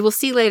 And we'll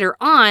see later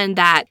on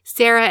that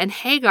Sarah and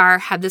Hagar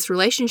have this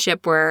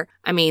relationship where,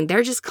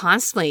 they're just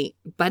constantly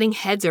butting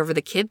heads over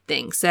the kid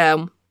thing.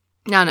 So,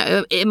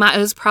 it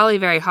was probably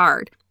very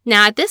hard.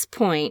 Now, at this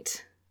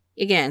point,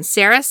 again,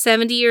 Sarah's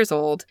 70 years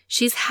old.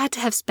 She's had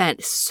to have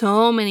spent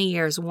so many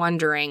years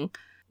wondering,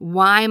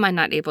 why am I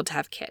not able to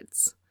have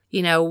kids?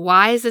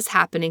 Why is this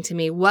happening to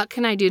me? What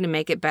can I do to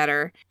make it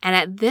better? And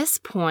at this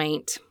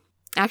point,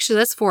 actually,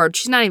 let's forward.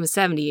 She's not even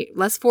 70.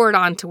 Let's forward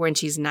on to when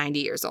she's 90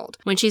 years old.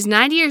 When she's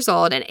 90 years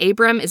old and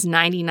Abram is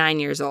 99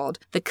 years old,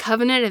 the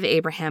covenant of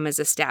Abraham is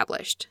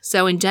established.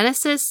 So in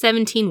Genesis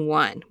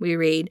 17:1, we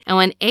read, and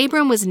when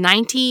Abram was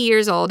 90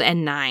 years old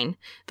and 9,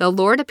 the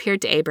Lord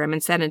appeared to Abram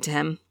and said unto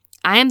him,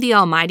 I am the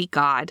Almighty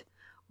God.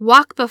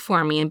 Walk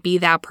before me and be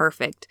thou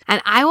perfect,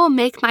 and I will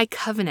make my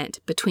covenant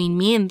between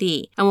me and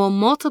thee, and will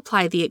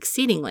multiply thee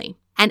exceedingly.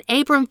 And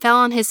Abram fell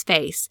on his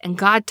face, and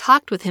God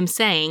talked with him,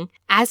 saying,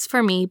 As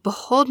for me,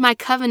 behold, my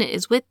covenant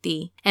is with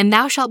thee, and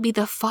thou shalt be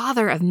the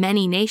father of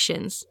many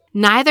nations.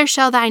 Neither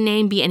shall thy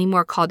name be any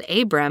more called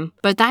Abram,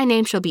 but thy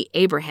name shall be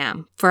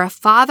Abraham. For a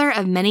father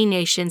of many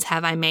nations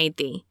have I made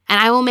thee.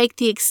 And I will make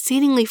thee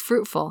exceedingly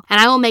fruitful,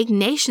 and I will make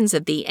nations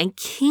of thee, and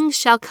kings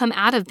shall come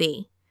out of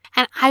thee.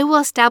 And I will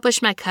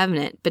establish my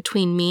covenant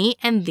between me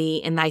and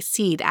thee and thy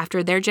seed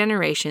after their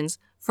generations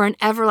for an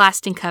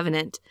everlasting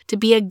covenant, to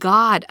be a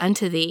God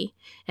unto thee,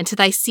 and to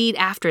thy seed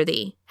after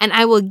thee. And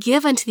I will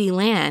give unto thee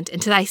land,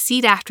 and to thy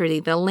seed after thee,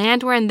 the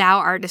land wherein thou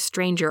art a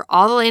stranger,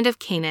 all the land of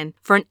Canaan,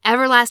 for an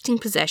everlasting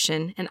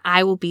possession, and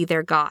I will be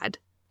their God.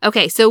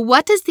 Okay, so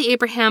what does the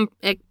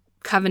Abrahamic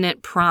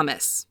covenant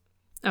promise?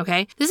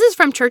 Okay, this is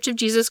from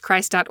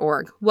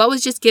churchofjesuschrist.org. What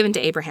was just given to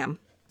Abraham?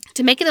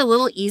 To make it a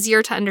little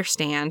easier to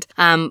understand,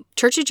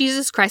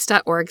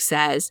 churchofjesuschrist.org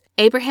says,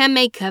 Abraham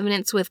made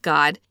covenants with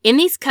God. In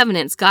these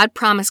covenants, God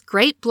promised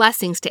great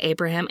blessings to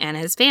Abraham and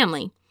his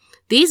family.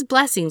 These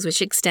blessings,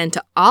 which extend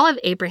to all of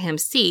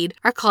Abraham's seed,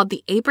 are called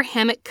the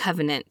Abrahamic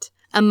covenant.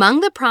 Among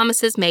the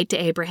promises made to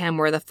Abraham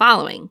were the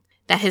following: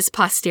 that his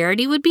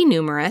posterity would be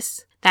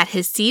numerous, that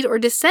his seed or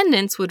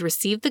descendants would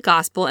receive the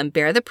gospel and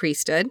bear the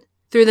priesthood.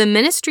 Through the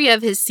ministry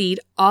of his seed,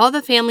 all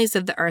the families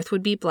of the earth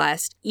would be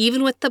blessed,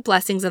 even with the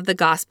blessings of the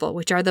gospel,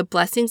 which are the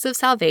blessings of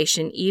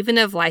salvation, even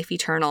of life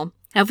eternal.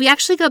 Now, if we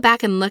actually go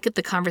back and look at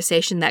the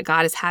conversation that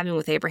God is having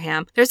with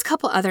Abraham, there's a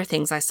couple other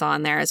things I saw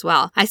in there as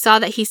well. I saw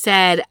that he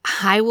said,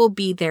 I will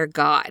be their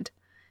God,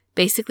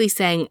 basically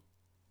saying,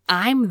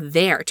 I'm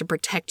there to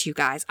protect you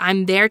guys.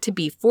 I'm there to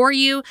be for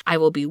you. I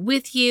will be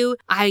with you.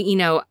 I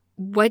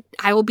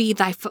will be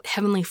thy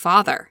heavenly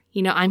Father.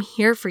 I'm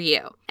here for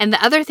you. And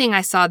the other thing I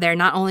saw there,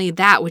 not only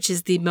that, which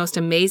is the most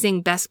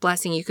amazing, best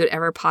blessing you could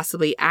ever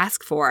possibly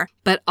ask for,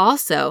 but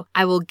also,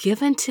 I will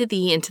give unto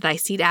thee and to thy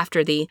seed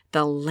after thee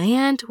the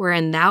land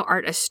wherein thou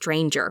art a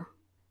stranger.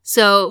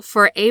 So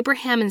for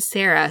Abraham and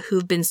Sarah,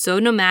 who've been so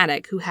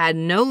nomadic, who had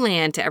no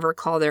land to ever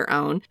call their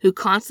own, who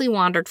constantly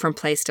wandered from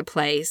place to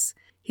place,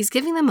 he's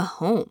giving them a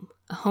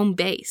home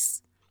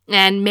base.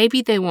 And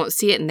maybe they won't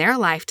see it in their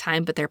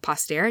lifetime, but their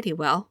posterity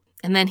will.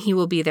 And then he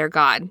will be their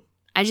God.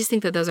 I just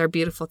think that those are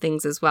beautiful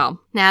things as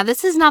well. Now,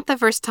 this is not the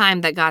first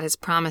time that God has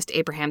promised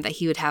Abraham that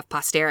he would have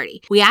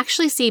posterity. We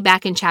actually see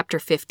back in chapter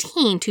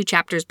 15, 2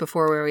 chapters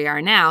before where we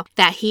are now,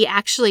 that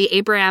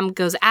Abraham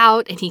goes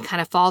out and he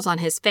kind of falls on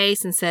his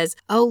face and says,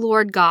 O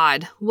Lord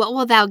God, what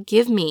wilt thou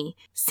give me,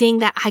 seeing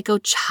that I go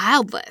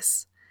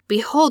childless?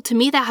 Behold, to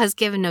me thou hast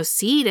given no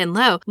seed, and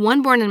lo,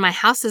 one born in my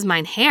house is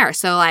mine heir.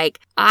 So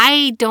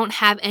I don't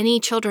have any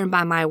children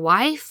by my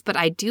wife, but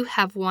I do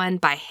have one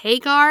by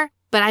Hagar.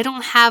 But I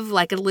don't have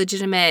a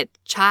legitimate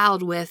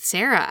child with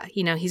Sarah.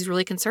 He's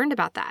really concerned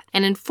about that.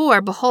 And in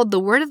 4, behold,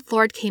 the word of the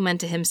Lord came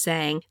unto him,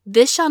 saying,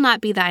 This shall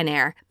not be thine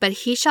heir, but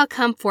he shall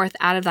come forth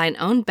out of thine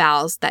own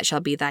bowels, that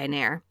shall be thine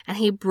heir. And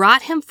he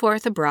brought him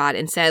forth abroad,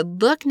 and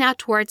said, Look now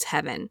towards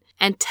heaven,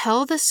 and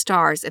tell the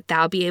stars if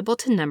thou be able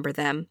to number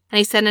them. And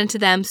he said unto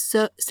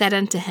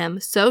him,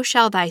 So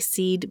shall thy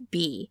seed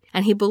be.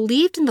 And he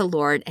believed in the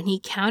Lord, and he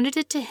counted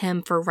it to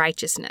him for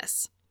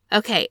righteousness.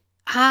 Okay,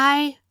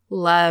 I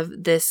love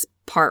this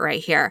part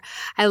right here.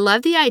 I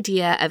love the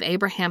idea of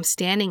Abraham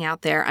standing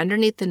out there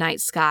underneath the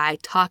night sky,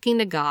 talking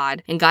to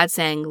God, and God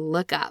saying,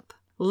 Look up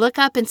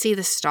and see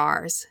the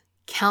stars.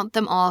 Count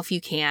them all if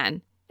you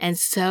can, and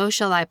so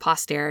shall thy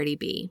posterity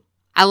be.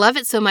 I love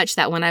it so much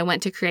that when I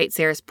went to create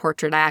Sarah's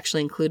portrait, I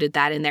actually included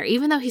that in there,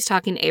 even though he's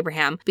talking to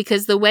Abraham,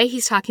 because the way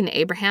he's talking to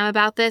Abraham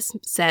about this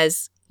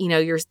says,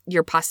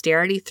 your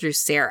posterity through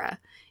Sarah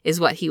is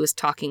what he was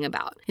talking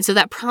about. And so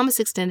that promise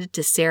extended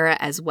to Sarah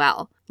as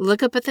well.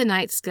 Look up at the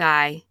night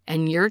sky,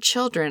 and your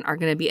children are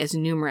going to be as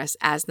numerous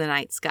as the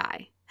night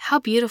sky. How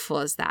beautiful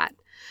is that?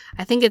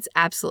 I think it's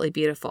absolutely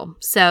beautiful.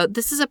 So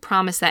this is a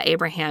promise that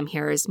Abraham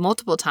hears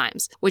multiple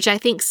times, which I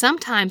think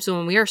sometimes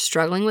when we are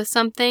struggling with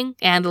something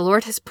and the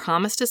Lord has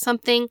promised us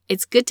something,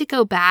 it's good to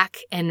go back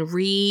and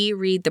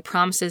reread the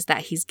promises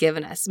that he's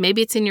given us.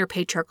 Maybe it's in your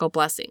patriarchal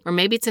blessing, or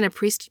maybe it's in a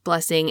priesthood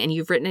blessing and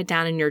you've written it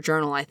down in your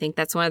journal. I think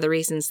that's one of the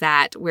reasons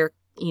that we're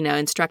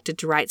instructed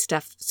to write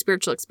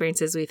spiritual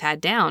experiences we've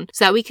had down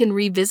so that we can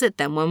revisit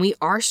them when we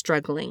are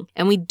struggling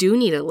and we do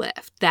need a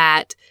lift,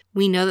 that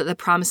we know that the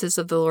promises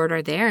of the Lord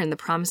are there and the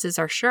promises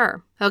are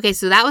sure. Okay,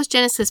 so that was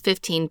Genesis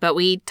 15, but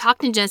we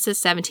talked in Genesis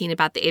 17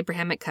 about the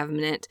Abrahamic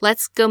covenant.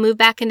 Let's go move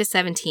back into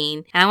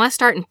 17, and I want to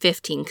start in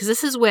 15 because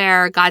this is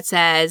where God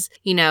says,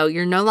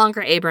 you're no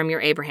longer Abram,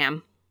 you're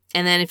Abraham.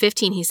 And then in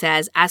 15 he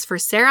says, As for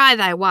Sarai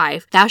thy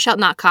wife, thou shalt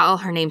not call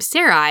her name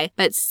Sarai,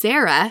 but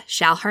Sarah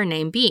shall her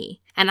name be.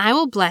 And I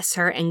will bless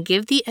her, and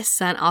give thee a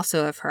son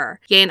also of her.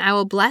 Yea, and I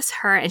will bless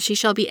her, and she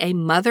shall be a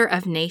mother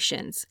of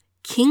nations.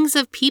 Kings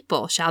of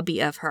people shall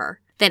be of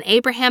her. Then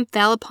Abraham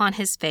fell upon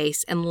his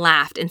face, and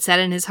laughed, and said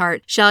in his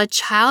heart, Shall a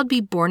child be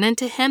born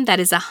unto him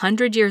that is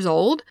 100 years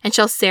old? And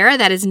shall Sarah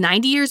that is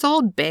 90 years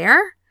old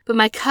bear? But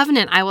my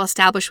covenant I will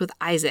establish with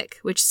Isaac,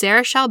 which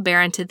Sarah shall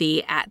bear unto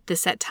thee at the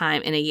set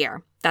time in a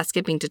year. That's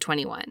skipping to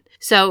 21.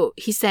 So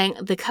he's saying,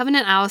 the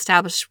covenant I will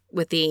establish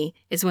with thee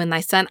is when thy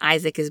son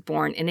Isaac is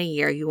born in a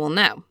year you will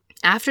know.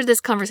 After this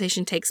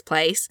conversation takes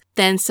place,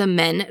 then some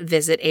men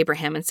visit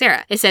Abraham and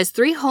Sarah. It says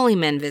 3 holy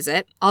men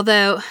visit,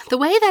 although the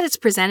way that it's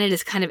presented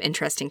is kind of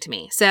interesting to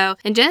me. So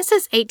in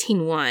Genesis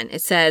 18:1,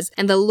 it says,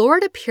 And the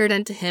Lord appeared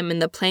unto him in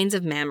the plains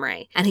of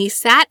Mamre, and he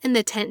sat in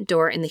the tent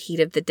door in the heat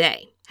of the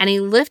day. And he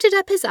lifted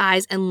up his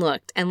eyes and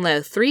looked, and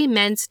lo, 3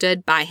 men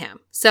stood by him.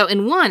 So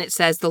in 1, it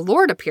says the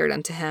Lord appeared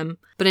unto him.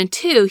 But in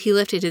 2, he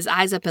lifted his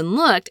eyes up and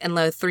looked, and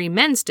lo, 3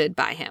 men stood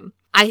by him.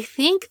 I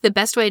think the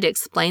best way to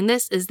explain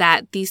this is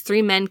that these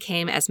 3 men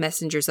came as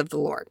messengers of the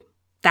Lord.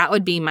 That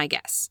would be my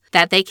guess.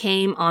 That they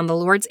came on the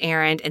Lord's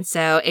errand, and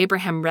so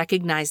Abraham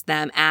recognized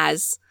them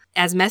as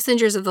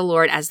messengers of the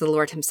Lord, as the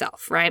Lord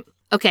himself, right?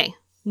 Okay,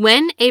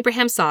 when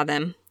Abraham saw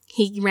them,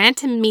 he ran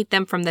to meet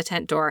them from the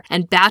tent door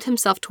and bowed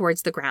himself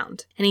towards the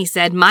ground. And he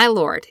said, My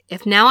Lord,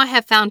 if now I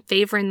have found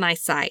favor in thy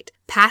sight,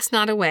 pass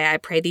not away, I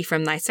pray thee,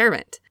 from thy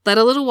servant. Let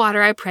a little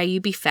water, I pray you,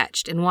 be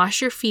fetched, and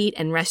wash your feet,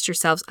 and rest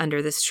yourselves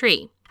under this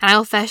tree. And I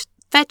will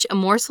fetch a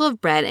morsel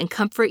of bread, and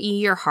comfort ye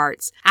your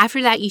hearts.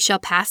 After that ye shall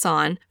pass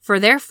on, for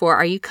therefore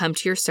are you come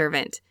to your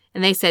servant.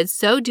 And they said,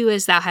 So do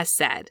as thou hast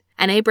said.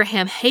 And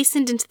Abraham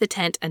hastened into the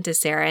tent unto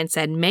Sarah, and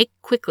said, Make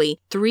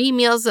quickly 3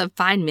 meals of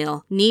fine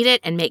meal, knead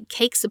it, and make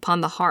cakes upon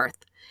the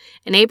hearth.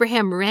 And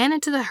Abraham ran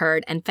into the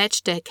herd, and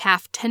fetched a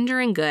calf tender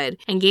and good,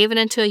 and gave it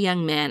unto a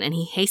young man, and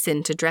he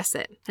hastened to dress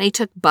it. And he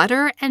took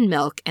butter and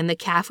milk, and the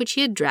calf which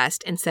he had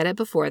dressed, and set it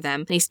before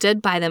them, and he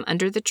stood by them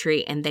under the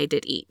tree, and they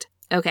did eat.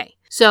 Okay,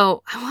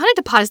 so I wanted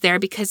to pause there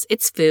because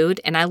it's food,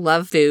 and I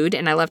love food,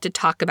 and I love to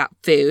talk about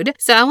food.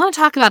 So I want to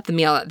talk about the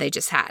meal that they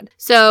just had.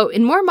 So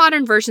in more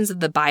modern versions of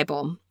the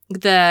Bible,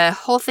 the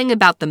whole thing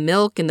about the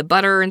milk and the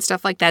butter and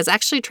stuff like that is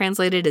actually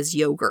translated as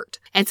yogurt.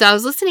 And so I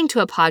was listening to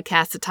a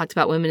podcast that talked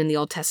about women in the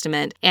Old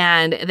Testament,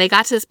 and they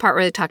got to this part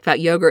where they talked about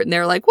yogurt, and they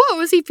were like, what,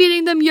 was he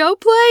feeding them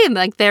Yoplait? And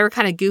like they were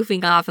kind of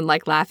goofing off and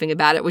like laughing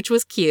about it, which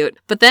was cute.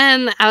 But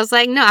then I was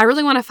like, no, I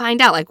really want to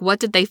find out, like, what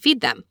did they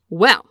feed them?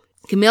 Well,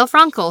 Camille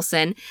Frank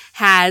Olson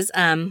has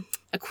a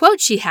quote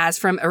she has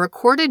from a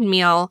recorded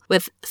meal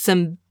with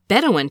some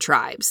Bedouin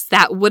tribes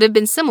that would have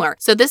been similar.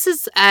 So this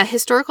is a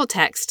historical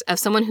text of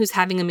someone who's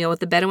having a meal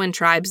with the Bedouin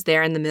tribes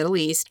there in the Middle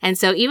East. And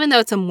so even though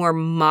it's a more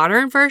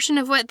modern version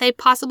of what they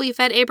possibly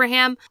fed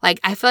Abraham,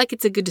 like I feel like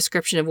it's a good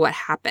description of what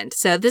happened.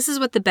 So this is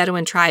what the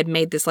Bedouin tribe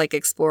made this like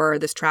explorer,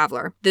 this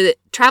traveler. The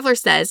traveler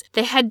says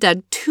they had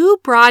dug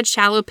 2 broad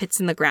shallow pits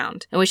in the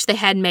ground in which they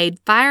had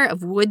made fire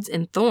of woods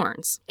and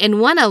thorns.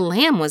 In one a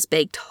lamb was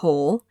baked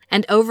whole,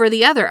 and over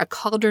the other a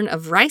cauldron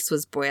of rice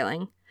was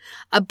boiling.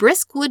 A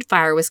brisk wood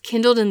fire was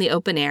kindled in the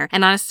open air,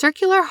 and on a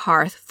circular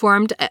hearth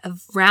formed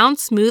of round,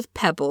 smooth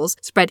pebbles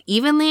spread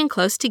evenly and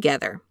close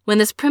together. When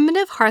this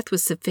primitive hearth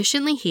was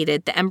sufficiently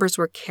heated, the embers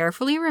were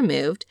carefully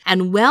removed,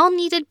 and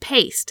well-kneaded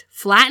paste,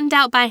 flattened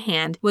out by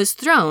hand, was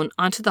thrown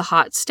onto the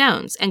hot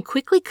stones and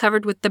quickly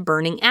covered with the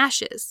burning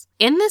ashes.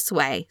 In this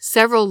way,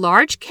 several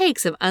large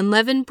cakes of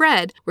unleavened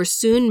bread were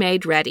soon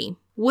made ready.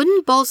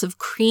 Wooden bowls of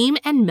cream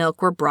and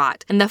milk were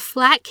brought, and the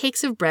flat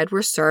cakes of bread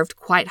were served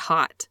quite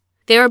hot.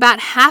 They were about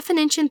 1/2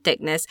 inch in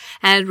thickness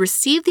and had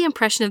received the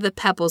impression of the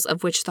pebbles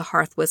of which the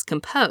hearth was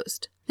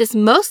composed. This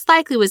most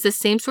likely was the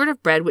same sort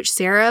of bread which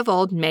Sarah of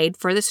old made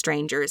for the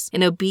strangers,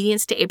 in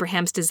obedience to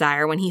Abraham's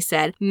desire when he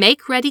said,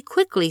 Make ready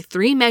quickly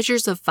 3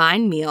 measures of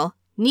fine meal,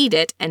 knead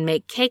it, and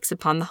make cakes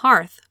upon the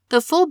hearth.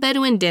 The full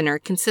Bedouin dinner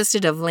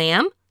consisted of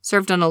lamb,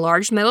 served on a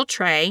large metal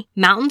tray,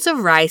 mountains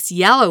of rice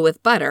yellow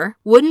with butter,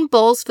 wooden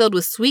bowls filled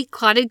with sweet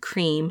clotted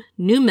cream,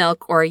 new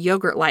milk or a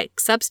yogurt-like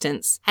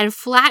substance, and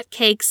flat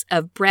cakes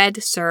of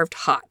bread served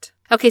hot.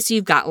 Okay, so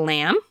you've got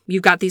lamb,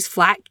 you've got these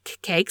flat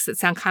cakes that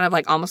sound kind of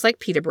like almost like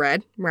pita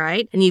bread,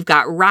 right? And you've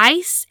got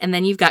rice, and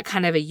then you've got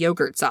kind of a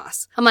yogurt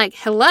sauce. I'm like,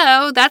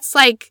 hello, that's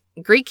like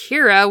Greek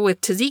hero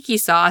with tzatziki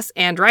sauce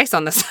and rice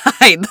on the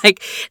side.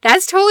 Like,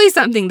 that's totally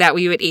something that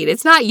we would eat.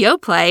 It's not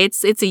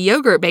Yoplait, it's a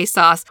yogurt-based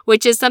sauce,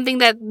 which is something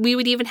that we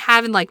would even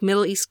have in like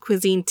Middle East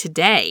cuisine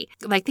today.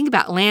 Like, think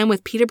about lamb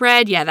with pita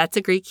bread. Yeah, that's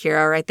a Greek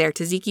hero right there.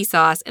 Tzatziki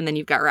sauce, and then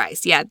you've got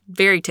rice. Yeah,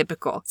 very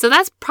typical. So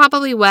that's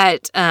probably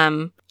what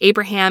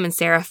Abraham and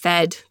Sarah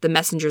fed the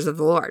messengers of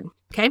the Lord.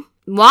 Okay?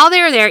 While they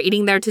are there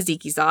eating their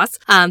tzatziki sauce,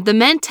 the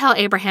men tell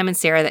Abraham and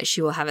Sarah that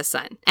she will have a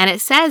son. And it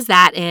says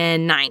that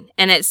in 9.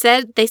 And it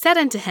said, They said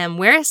unto him,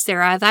 Where is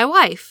Sarah thy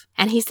wife?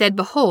 And he said,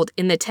 Behold,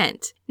 in the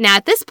tent. Now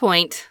at this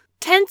point,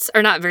 tents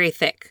are not very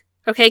thick.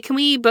 Okay, can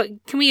we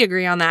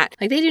agree on that?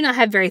 Like, they do not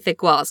have very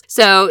thick walls.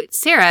 So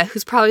Sarah,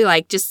 who's probably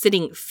like just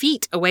sitting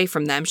feet away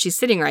from them, she's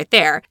sitting right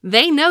there.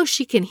 They know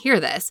she can hear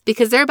this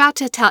because they're about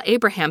to tell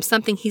Abraham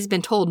something he's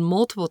been told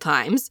multiple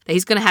times, that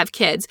he's going to have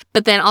kids.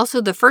 But then also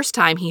the first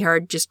time he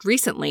heard just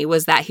recently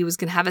was that he was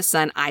going to have a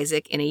son,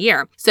 Isaac, in a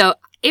year. So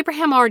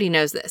Abraham already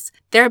knows this.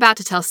 They're about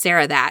to tell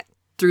Sarah that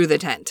through the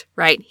tent,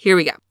 right? Here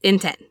we go, in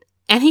 10.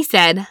 And he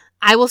said,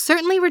 I will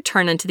certainly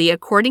return unto thee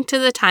according to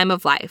the time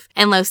of life,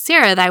 and lo,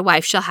 Sarah thy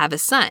wife shall have a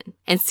son.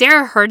 And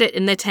Sarah heard it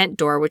in the tent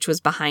door which was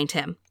behind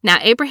him. Now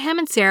Abraham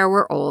and Sarah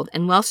were old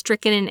and well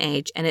stricken in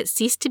age, and it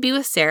ceased to be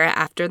with Sarah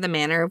after the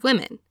manner of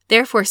women.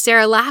 Therefore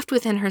Sarah laughed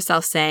within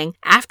herself, saying,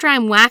 After I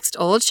am waxed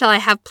old, shall I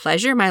have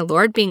pleasure, my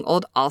Lord being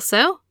old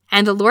also?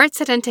 And the Lord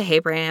said unto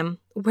Abraham,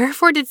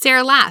 Wherefore did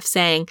Sarah laugh,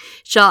 saying,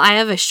 Shall I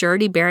of a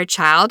surety bear a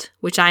child,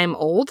 which I am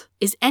old?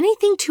 Is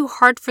anything too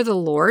hard for the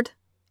Lord?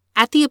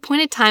 At the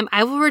appointed time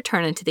I will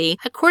return unto thee,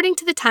 according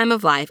to the time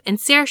of life, and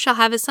Sarah shall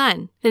have a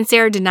son. Then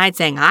Sarah denied,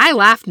 saying, I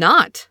laughed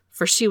not,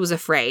 for she was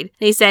afraid.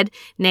 And he said,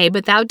 Nay,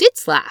 but thou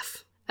didst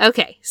laugh.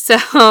 Okay, so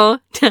I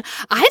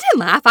didn't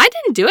laugh. I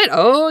didn't do it.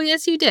 Oh,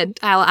 yes, you did.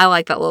 I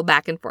like that little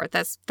back and forth.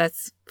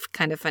 That's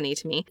kind of funny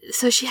to me.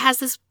 So she has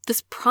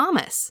this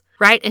promise,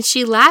 right? And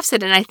she laughs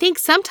at it. And I think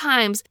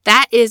sometimes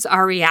that is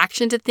our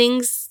reaction to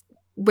things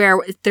where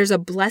there's a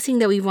blessing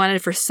that we've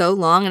wanted for so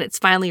long and it's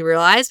finally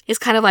realized. It's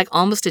kind of like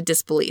almost a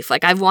disbelief.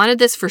 Like, I've wanted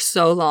this for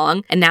so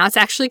long and now it's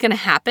actually going to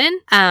happen.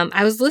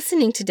 I was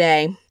listening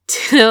today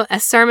to a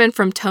sermon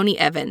from Tony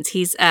Evans.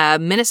 He's a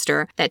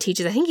minister that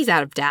teaches, I think he's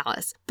out of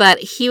Dallas, but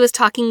he was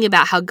talking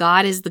about how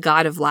God is the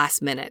God of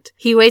last minute.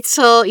 He waits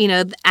till,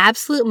 the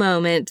absolute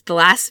moment, the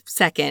last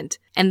second,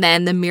 and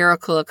then the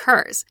miracle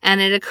occurs.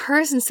 And it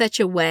occurs in such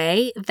a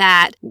way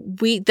that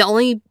the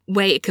only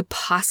way it could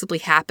possibly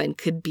happen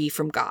could be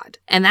from God.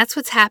 And that's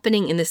what's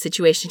happening in this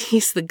situation.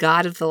 He's the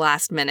God of the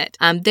last minute.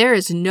 There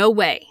is no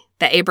way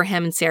that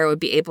Abraham and Sarah would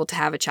be able to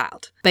have a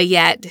child. But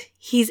yet,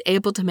 he's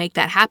able to make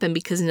that happen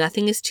because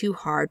nothing is too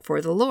hard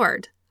for the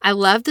Lord. I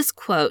love this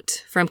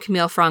quote from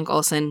Camille Frank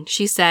Olson.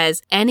 She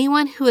says,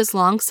 anyone who has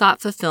long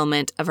sought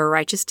fulfillment of a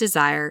righteous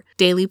desire,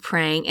 daily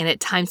praying and at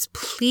times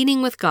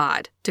pleading with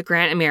God to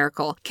grant a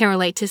miracle, can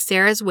relate to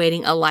Sarah's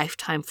waiting a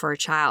lifetime for a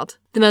child.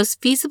 The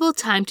most feasible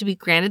time to be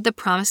granted the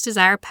promised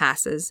desire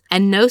passes,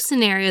 and no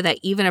scenario that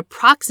even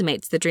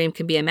approximates the dream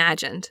can be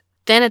imagined.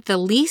 Then at the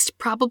least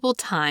probable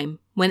time,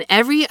 when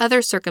every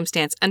other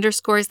circumstance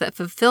underscores that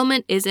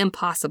fulfillment is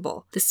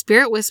impossible, the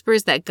Spirit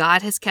whispers that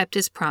God has kept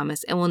His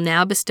promise and will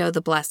now bestow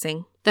the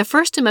blessing. The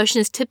first emotion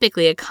is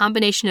typically a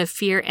combination of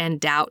fear and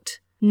doubt.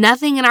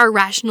 Nothing in our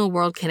rational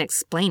world can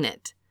explain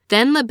it.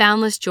 Then the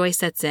boundless joy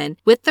sets in,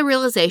 with the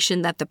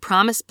realization that the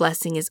promised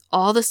blessing is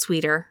all the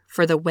sweeter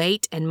for the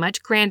wait and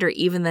much grander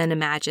even than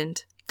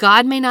imagined.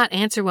 God may not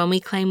answer when we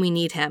claim we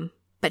need Him,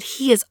 but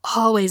He is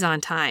always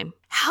on time.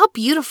 How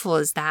beautiful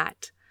is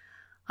that?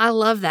 I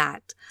love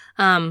that.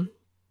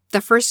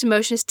 The first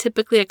emotion is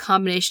typically a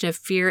combination of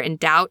fear and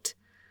doubt,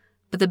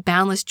 but the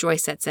boundless joy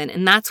sets in.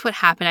 And that's what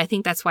happened. I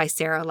think that's why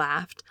Sarah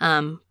laughed,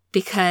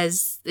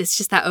 because it's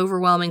just that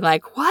overwhelming,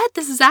 like, what?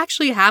 This is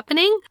actually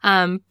happening?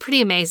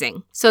 Pretty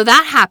amazing. So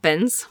that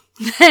happens.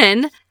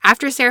 Then,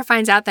 after Sarah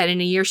finds out that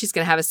in a year she's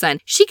going to have a son,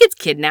 she gets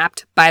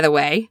kidnapped, by the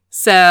way.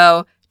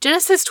 So,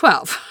 Genesis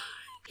 12.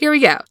 Here we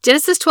go.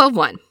 Genesis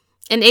 12:1.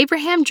 And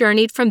Abraham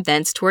journeyed from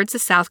thence towards the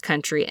south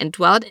country and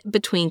dwelt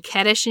between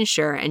Kadesh and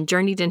Shur and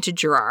journeyed into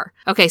Gerar.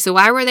 Okay, so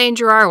why were they in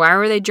Gerar? Why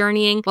were they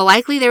journeying? Well,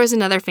 likely there was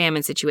another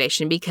famine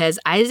situation because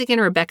Isaac and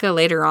Rebekah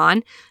later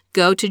on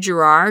go to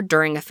Gerar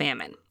during a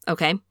famine.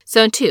 Okay,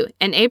 so in 2,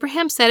 and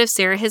Abraham said of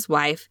Sarah his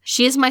wife,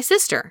 she is my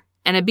sister.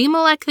 And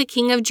Abimelech the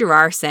king of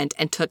Gerar sent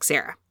and took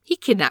Sarah. He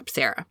kidnapped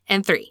Sarah.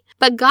 And 3,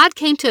 but God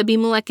came to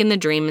Abimelech in the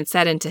dream and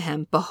said unto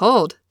him,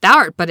 behold, thou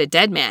art but a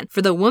dead man,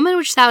 for the woman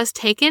which thou hast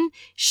taken,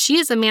 she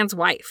is a man's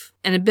wife.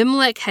 And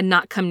Abimelech had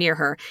not come near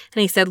her.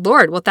 And he said,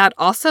 Lord, wilt thou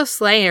also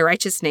slay a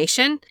righteous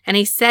nation? And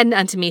he said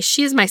unto me,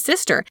 she is my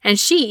sister. And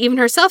she, even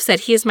herself,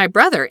 said, he is my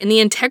brother. In the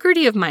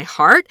integrity of my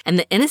heart and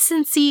the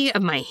innocency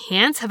of my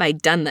hands have I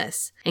done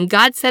this. And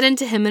God said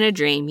unto him in a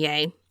dream,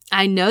 yea,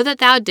 I know that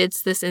thou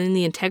didst this in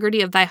the integrity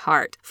of thy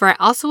heart, for I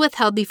also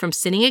withheld thee from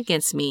sinning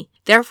against me.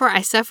 Therefore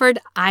I suffered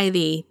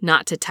thee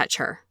not to touch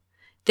her.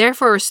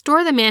 Therefore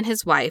restore the man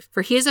his wife,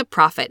 for he is a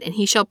prophet, and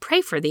he shall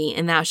pray for thee,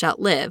 and thou shalt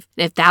live.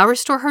 And if thou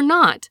restore her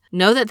not,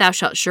 know that thou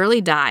shalt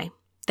surely die,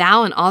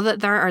 thou and all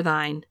that there are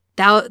thine.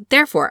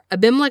 Therefore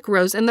Abimelech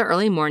rose in the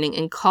early morning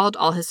and called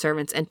all his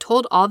servants and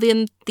told all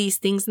them these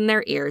things in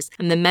their ears,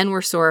 and the men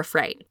were sore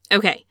afraid.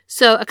 Okay,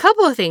 so a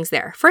couple of things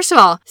there. First of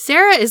all,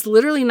 Sarah is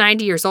literally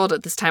 90 years old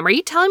at this time. Are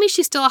you telling me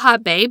she's still a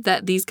hot babe,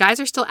 that these guys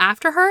are still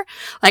after her?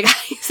 Like,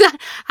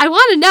 I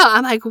want to know.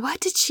 I'm like, what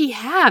did she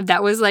have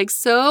that was like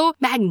so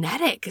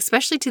magnetic,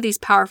 especially to these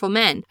powerful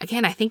men?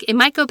 Again, I think it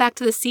might go back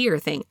to the seer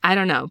thing. I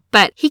don't know.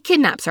 But he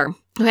kidnaps her.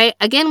 Okay,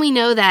 again, we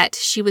know that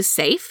she was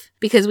safe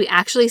because we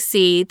actually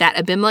see that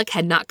Abimelech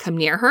had not come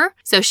near her.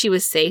 So she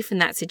was safe in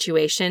that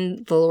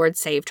situation. The Lord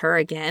saved her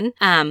again.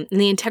 In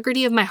the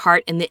integrity of my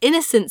heart and the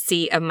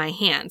innocency of my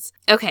hands.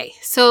 Okay,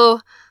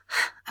 so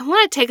I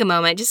want to take a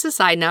moment, just a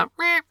side note.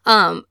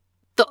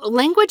 The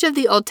language of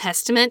the Old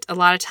Testament, a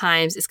lot of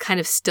times, is kind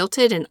of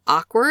stilted and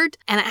awkward.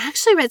 And I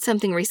actually read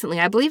something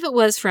recently, I believe it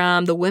was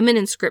from the Women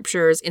in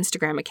Scriptures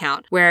Instagram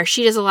account, where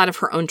she does a lot of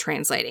her own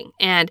translating.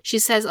 And she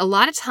says a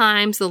lot of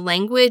times the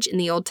language in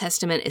the Old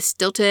Testament is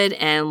stilted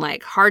and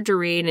like hard to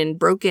read and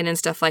broken and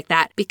stuff like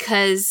that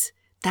because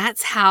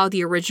that's how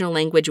the original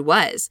language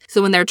was.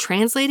 So when they're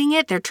translating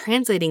it, they're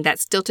translating that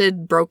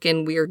stilted,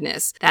 broken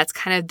weirdness that's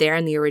kind of there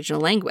in the original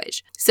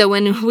language. So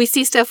when we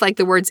see stuff like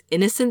the words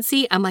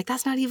innocency, I'm like,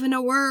 that's not even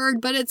a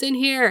word, but it's in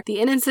here. The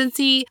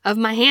innocency of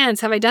my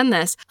hands, have I done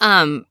this?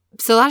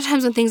 So a lot of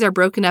times when things are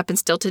broken up and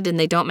stilted and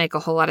they don't make a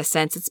whole lot of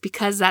sense, it's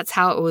because that's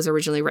how it was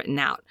originally written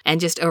out.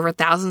 And just over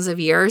thousands of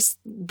years,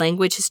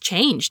 language has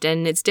changed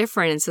and it's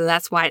different. And so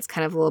that's why it's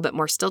kind of a little bit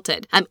more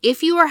stilted.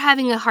 If you are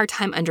having a hard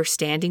time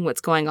understanding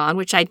what's going on,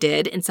 which I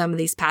did in some of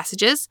these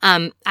passages,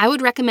 I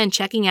would recommend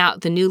checking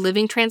out the New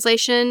Living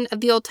Translation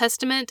of the Old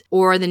Testament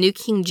or the New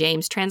King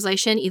James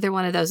Translation. Either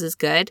one of those is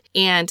good.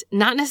 And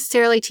not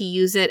necessarily to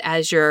use it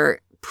as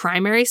your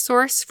primary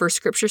source for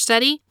scripture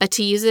study, but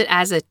to use it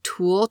as a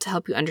tool to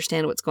help you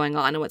understand what's going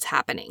on and what's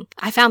happening.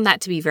 I found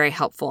that to be very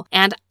helpful.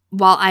 And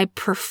while I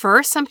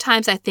prefer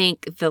sometimes, I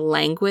think, the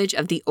language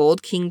of the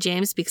Old King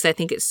James because I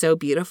think it's so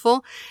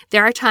beautiful,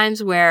 there are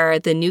times where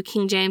the New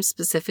King James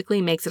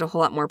specifically makes it a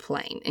whole lot more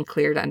plain and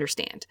clear to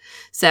understand.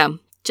 So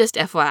just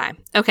FYI.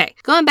 Okay,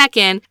 going back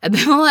in,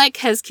 Abimelech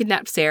has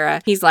kidnapped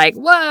Sarah. He's like,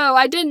 whoa,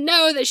 I didn't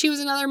know that she was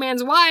another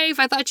man's wife.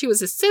 I thought she was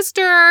his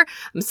sister.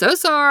 I'm so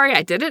sorry.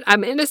 I did it.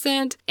 I'm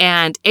innocent.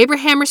 And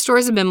Abraham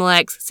restores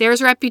Abimelech.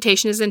 Sarah's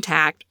reputation is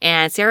intact.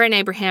 And Sarah and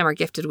Abraham are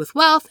gifted with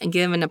wealth and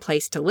given a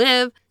place to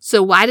live.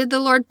 So why did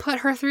the Lord put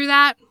her through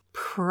that?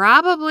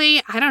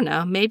 Probably, I don't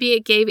know, maybe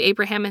it gave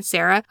Abraham and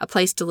Sarah a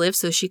place to live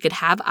so she could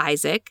have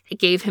Isaac. It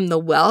gave him the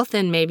wealth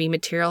and maybe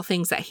material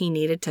things that he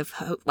needed to,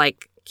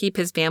 keep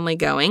his family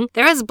going.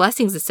 There is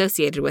blessings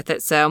associated with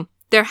it, so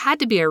there had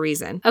to be a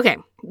reason. Okay,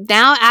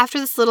 now after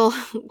this little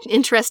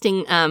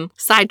interesting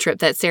side trip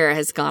that Sarah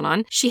has gone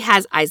on, she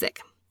has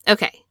Isaac.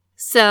 Okay,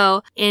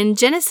 so in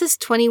Genesis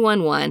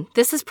 21:1,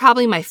 this is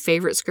probably my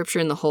favorite scripture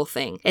in the whole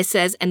thing. It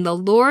says, "And the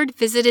Lord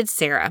visited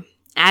Sarah,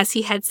 as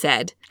he had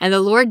said, and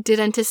the Lord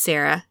did unto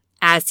Sarah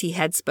as he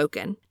had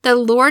spoken." The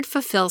Lord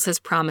fulfills his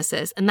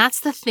promises, and that's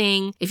the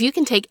thing. If you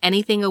can take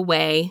anything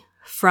away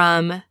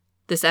from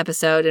this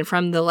episode and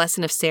from the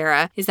lesson of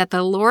Sarah, is that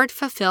the Lord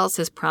fulfills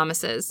his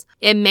promises.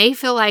 It may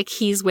feel like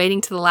he's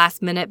waiting to the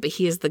last minute, but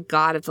he is the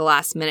God of the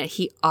last minute.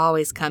 He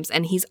always comes,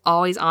 and he's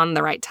always on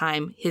the right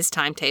time, his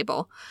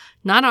timetable.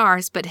 Not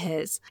ours, but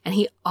his. And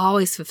he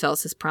always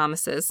fulfills his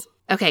promises.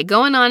 Okay,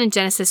 going on in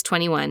Genesis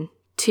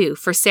 21:2.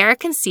 "For Sarah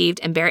conceived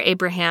and bare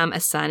Abraham a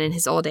son in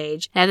his old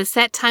age, at the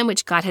set time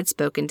which God had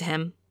spoken to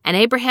him. And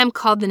Abraham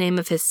called the name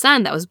of his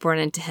son that was born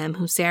unto him,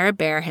 whom Sarah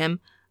bare him,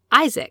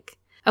 Isaac."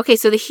 Okay,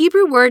 so the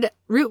Hebrew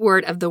root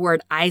word of the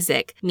word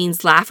Isaac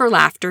means laugh or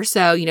laughter.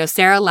 So,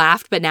 Sarah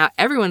laughed, but now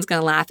everyone's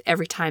going to laugh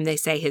every time they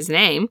say his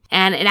name.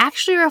 And it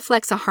actually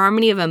reflects a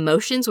harmony of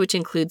emotions, which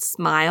includes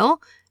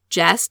smile,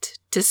 jest,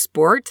 to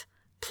sport,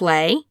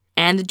 play.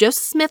 And the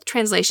Joseph Smith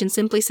translation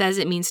simply says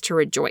it means to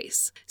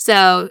rejoice.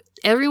 So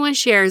everyone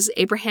shares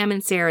Abraham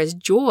and Sarah's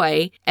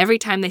joy every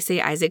time they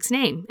say Isaac's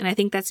name. And I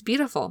think that's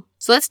beautiful.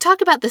 So let's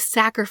talk about the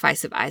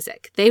sacrifice of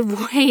Isaac.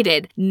 They've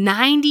waited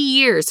 90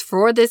 years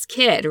for this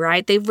kid,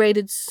 right? They've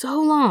waited so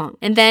long.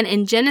 And then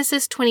in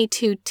Genesis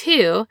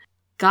 22:2,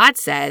 God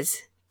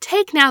says,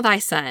 "Take now thy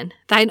son,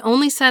 thine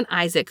only son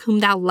Isaac,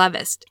 whom thou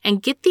lovest,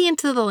 and get thee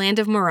into the land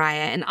of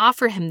Moriah, and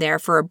offer him there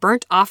for a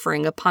burnt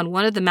offering upon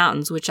one of the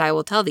mountains which I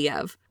will tell thee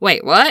of."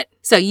 Wait, what?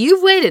 So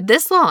you've waited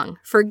this long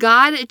for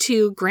God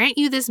to grant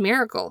you this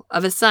miracle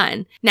of a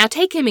son. Now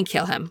take him and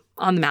kill him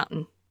on the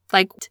mountain.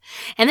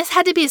 And this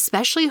had to be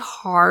especially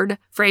hard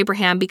for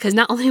Abraham because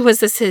not only was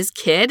this his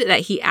kid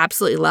that he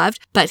absolutely loved,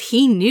 but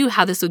he knew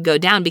how this would go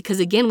down because,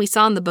 again, we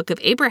saw in the book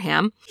of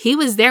Abraham, he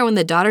was there when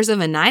the daughters of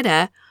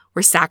Anidah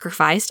were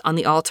sacrificed on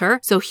the altar.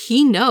 So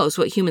he knows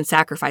what human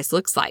sacrifice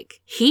looks like.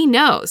 He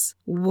knows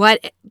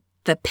what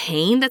the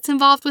pain that's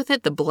involved with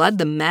it, the blood,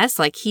 the mess,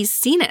 he's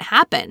seen it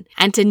happen.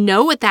 And to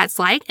know what that's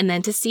like, and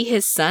then to see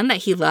his son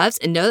that he loves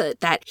and know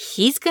that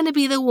he's going to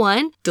be the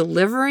one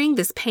delivering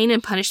this pain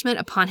and punishment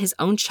upon his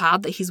own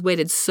child that he's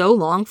waited so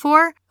long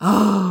for.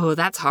 Oh,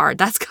 that's hard.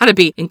 That's got to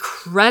be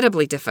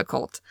incredibly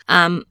difficult.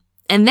 And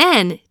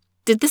then,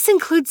 did this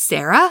include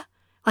Sarah?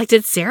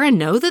 Did Sarah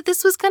know that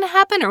this was going to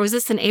happen, or was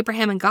this an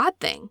Abraham and God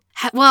thing?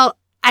 Well,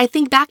 I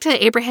think back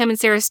to Abraham and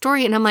Sarah's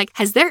story, and I'm like,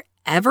 has there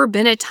ever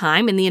been a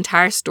time in the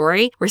entire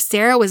story where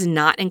Sarah was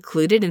not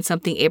included in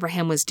something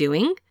Abraham was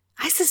doing?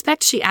 I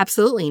suspect she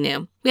absolutely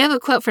knew. We have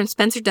a quote from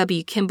Spencer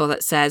W. Kimball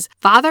that says,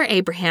 "Father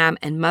Abraham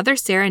and Mother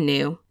Sarah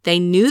knew. They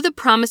knew the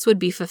promise would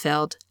be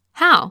fulfilled.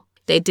 How?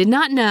 They did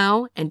not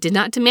know and did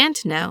not demand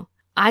to know.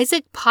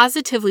 Isaac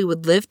positively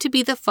would live to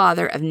be the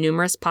father of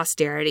numerous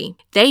posterity.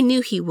 They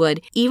knew he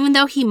would, even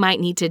though he might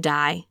need to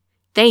die.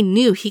 They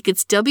knew he could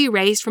still be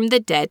raised from the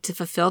dead to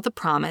fulfill the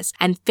promise,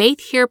 and faith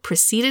here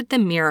preceded the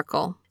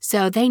miracle."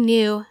 So they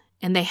knew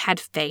and they had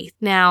faith.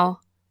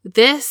 Now,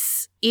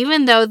 this,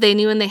 even though they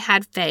knew and they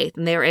had faith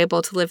and they were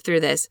able to live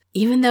through this,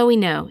 even though we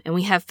know and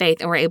we have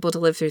faith and we're able to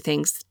live through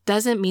things,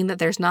 doesn't mean that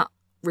there's not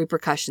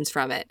repercussions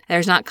from it.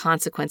 There's not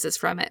consequences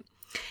from it.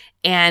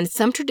 And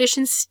some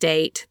traditions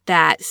state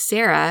that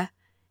Sarah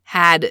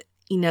had,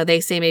 they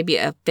say maybe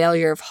a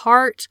failure of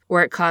heart,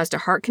 or it caused a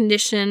heart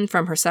condition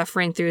from her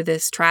suffering through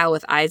this trial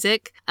with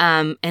Isaac.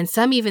 And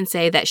some even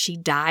say that she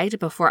died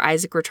before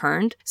Isaac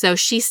returned. So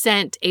she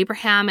sent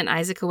Abraham and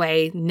Isaac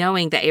away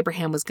knowing that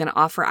Abraham was going to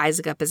offer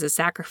Isaac up as a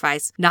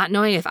sacrifice, not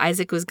knowing if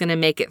Isaac was going to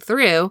make it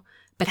through,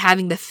 but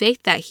having the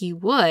faith that he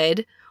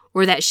would,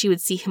 or that she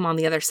would see him on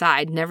the other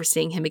side, never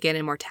seeing him again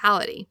in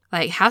mortality.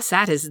 Like, how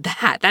sad is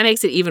that? That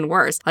makes it even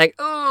worse. Like,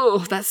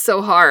 oh, that's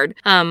so hard.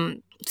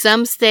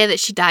 Some say that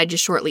she died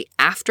just shortly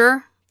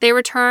after they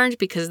returned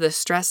because of the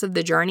stress of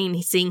the journey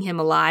and seeing him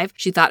alive.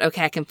 She thought,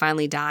 okay, I can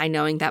finally die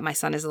knowing that my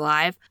son is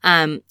alive.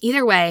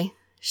 Either way,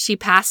 she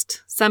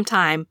passed some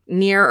time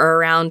near or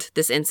around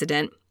this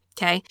incident.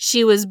 Okay.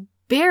 She was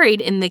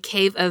buried in the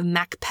cave of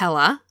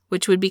Machpelah,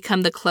 which would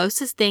become the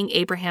closest thing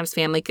Abraham's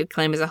family could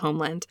claim as a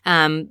homeland.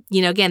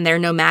 Again, they're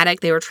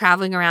nomadic. They were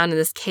traveling around in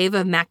this cave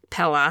of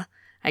Machpelah,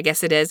 I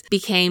guess it is,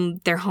 became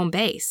their home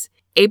base.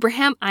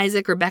 Abraham,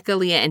 Isaac, Rebekah,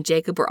 Leah, and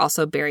Jacob were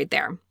also buried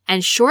there.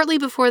 And shortly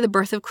before the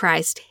birth of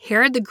Christ,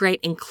 Herod the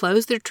Great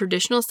enclosed the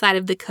traditional site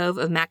of the cave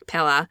of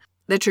Machpelah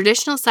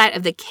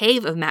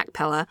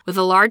with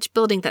a large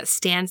building that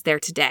stands there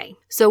today.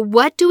 So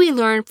what do we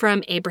learn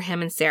from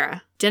Abraham and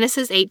Sarah?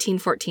 Genesis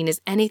 18:14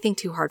 is anything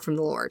too hard from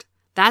the Lord.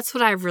 That's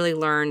what I've really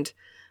learned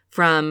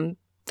from,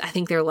 I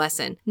think, their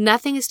lesson.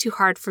 Nothing is too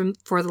hard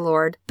for the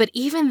Lord. But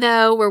even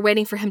though we're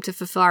waiting for him to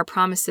fulfill our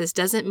promises,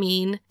 doesn't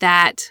mean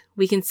that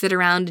we can sit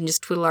around and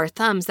just twiddle our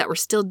thumbs, that we're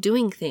still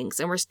doing things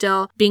and we're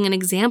still being an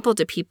example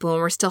to people and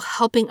we're still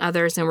helping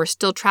others and we're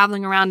still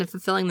traveling around and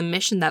fulfilling the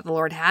mission that the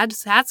Lord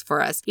has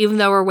for us, even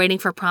though we're waiting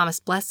for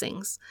promised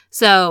blessings.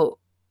 So,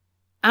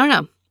 I don't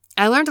know.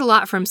 I learned a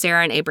lot from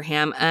Sarah and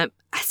Abraham,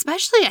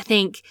 especially I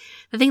think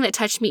the thing that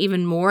touched me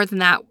even more than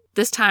that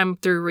this time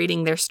through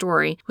reading their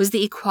story was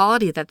the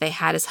equality that they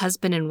had as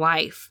husband and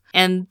wife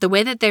and the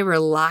way that they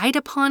relied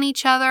upon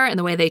each other and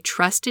the way they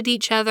trusted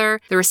each other,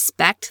 the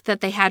respect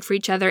that they had for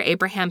each other.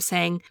 Abraham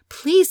saying,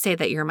 please say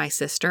that you're my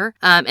sister.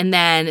 And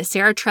then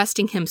Sarah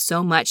trusting him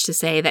so much to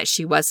say that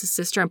she was his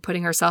sister and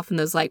putting herself in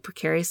those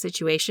precarious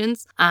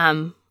situations.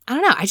 I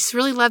don't know. I just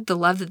really loved the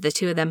love that the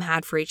two of them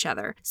had for each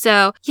other.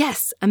 So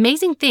yes,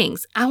 amazing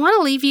things. I want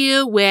to leave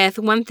you with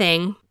one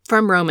thing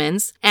from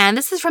Romans, and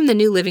this is from the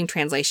New Living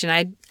Translation.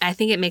 I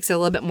think it makes it a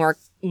little bit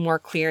more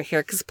clear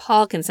here because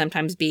Paul can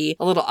sometimes be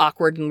a little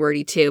awkward and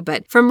wordy too.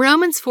 But from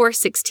Romans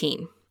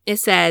 4:16, it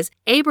says,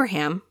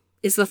 Abraham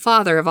is the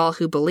father of all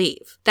who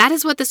believe. That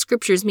is what the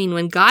scriptures mean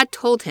when God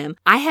told him,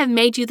 I have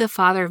made you the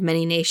father of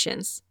many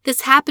nations. This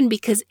happened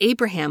because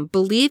Abraham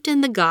believed in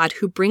the God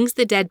who brings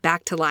the dead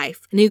back to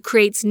life and who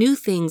creates new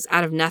things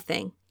out of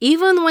nothing.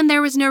 Even when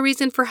there was no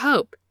reason for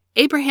hope,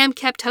 Abraham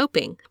kept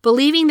hoping,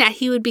 believing that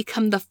he would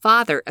become the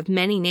father of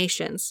many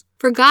nations.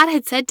 For God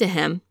had said to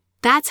him,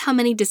 that's how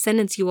many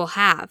descendants you will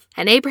have.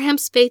 And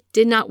Abraham's faith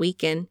did not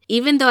weaken.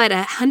 Even though at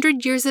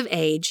 100 years of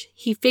age,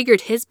 he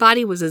figured his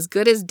body was as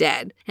good as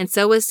dead, and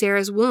so was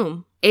Sarah's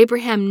womb.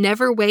 Abraham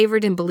never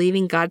wavered in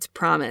believing God's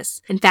promise.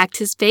 In fact,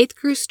 his faith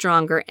grew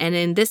stronger, and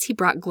in this he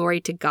brought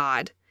glory to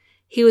God.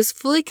 He was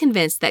fully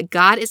convinced that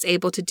God is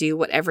able to do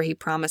whatever he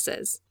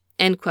promises.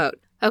 End quote.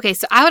 Okay,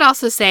 so I would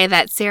also say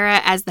that Sarah,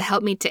 as the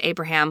helpmeet to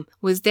Abraham,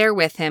 was there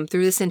with him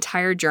through this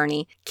entire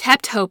journey,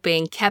 kept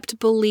hoping, kept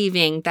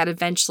believing that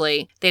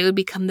eventually they would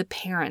become the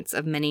parents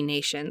of many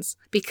nations.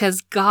 Because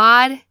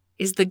God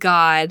is the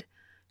God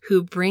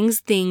who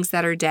brings things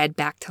that are dead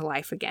back to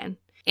life again.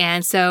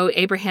 And so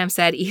Abraham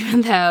said,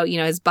 even though,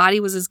 his body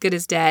was as good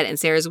as dead and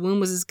Sarah's womb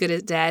was as good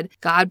as dead,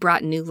 God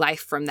brought new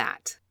life from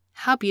that.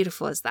 How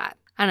beautiful is that?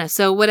 I don't know.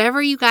 So whatever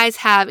you guys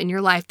have in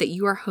your life that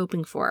you are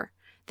hoping for,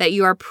 that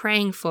you are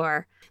praying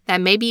for, that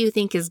maybe you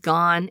think is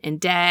gone and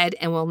dead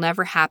and will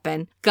never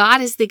happen, God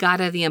is the God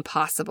of the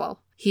impossible.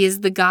 He is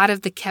the God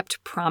of the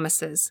kept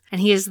promises, and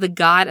he is the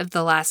God of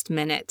the last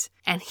minute,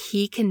 and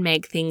he can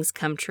make things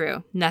come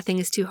true. Nothing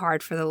is too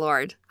hard for the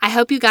Lord. I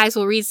hope you guys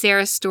will read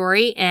Sarah's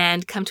story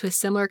and come to a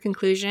similar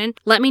conclusion.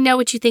 Let me know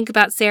what you think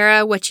about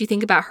Sarah, what you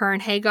think about her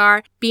and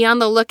Hagar. Be on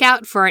the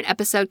lookout for an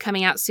episode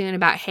coming out soon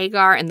about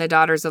Hagar and the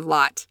daughters of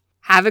Lot.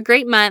 Have a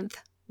great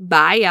month.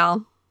 Bye,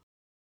 y'all.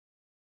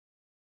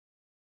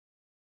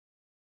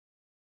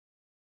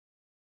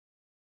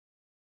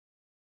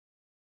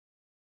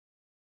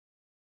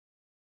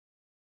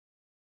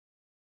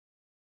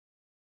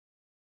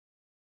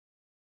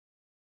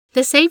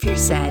 The Savior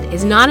Said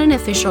is not an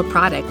official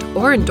product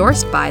or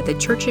endorsed by The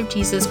Church of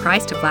Jesus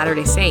Christ of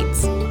Latter-day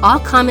Saints. All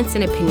comments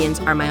and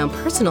opinions are my own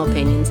personal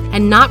opinions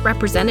and not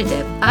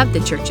representative of The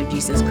Church of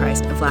Jesus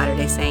Christ of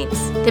Latter-day Saints.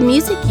 The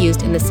music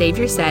used in The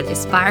Savior Said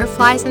is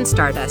Fireflies and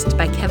Stardust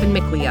by Kevin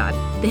MacLeod.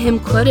 The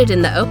hymn quoted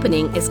in the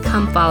opening is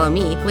Come Follow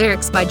Me,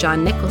 lyrics by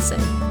John Nicholson.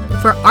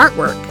 For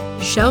artwork,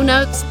 show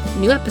notes,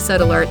 new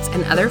episode alerts,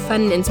 and other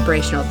fun and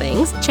inspirational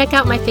things, check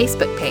out my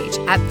Facebook page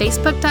at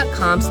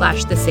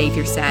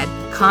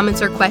facebook.com/thesaviorsaid.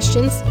 Comments or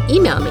questions?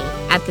 Email me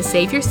at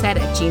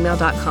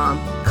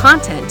thesaviorsaid@gmail.com.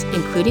 Content,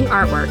 including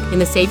artwork, in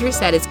The Savior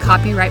Said is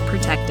copyright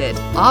protected.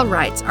 All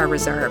rights are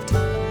reserved.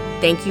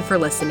 Thank you for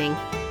listening.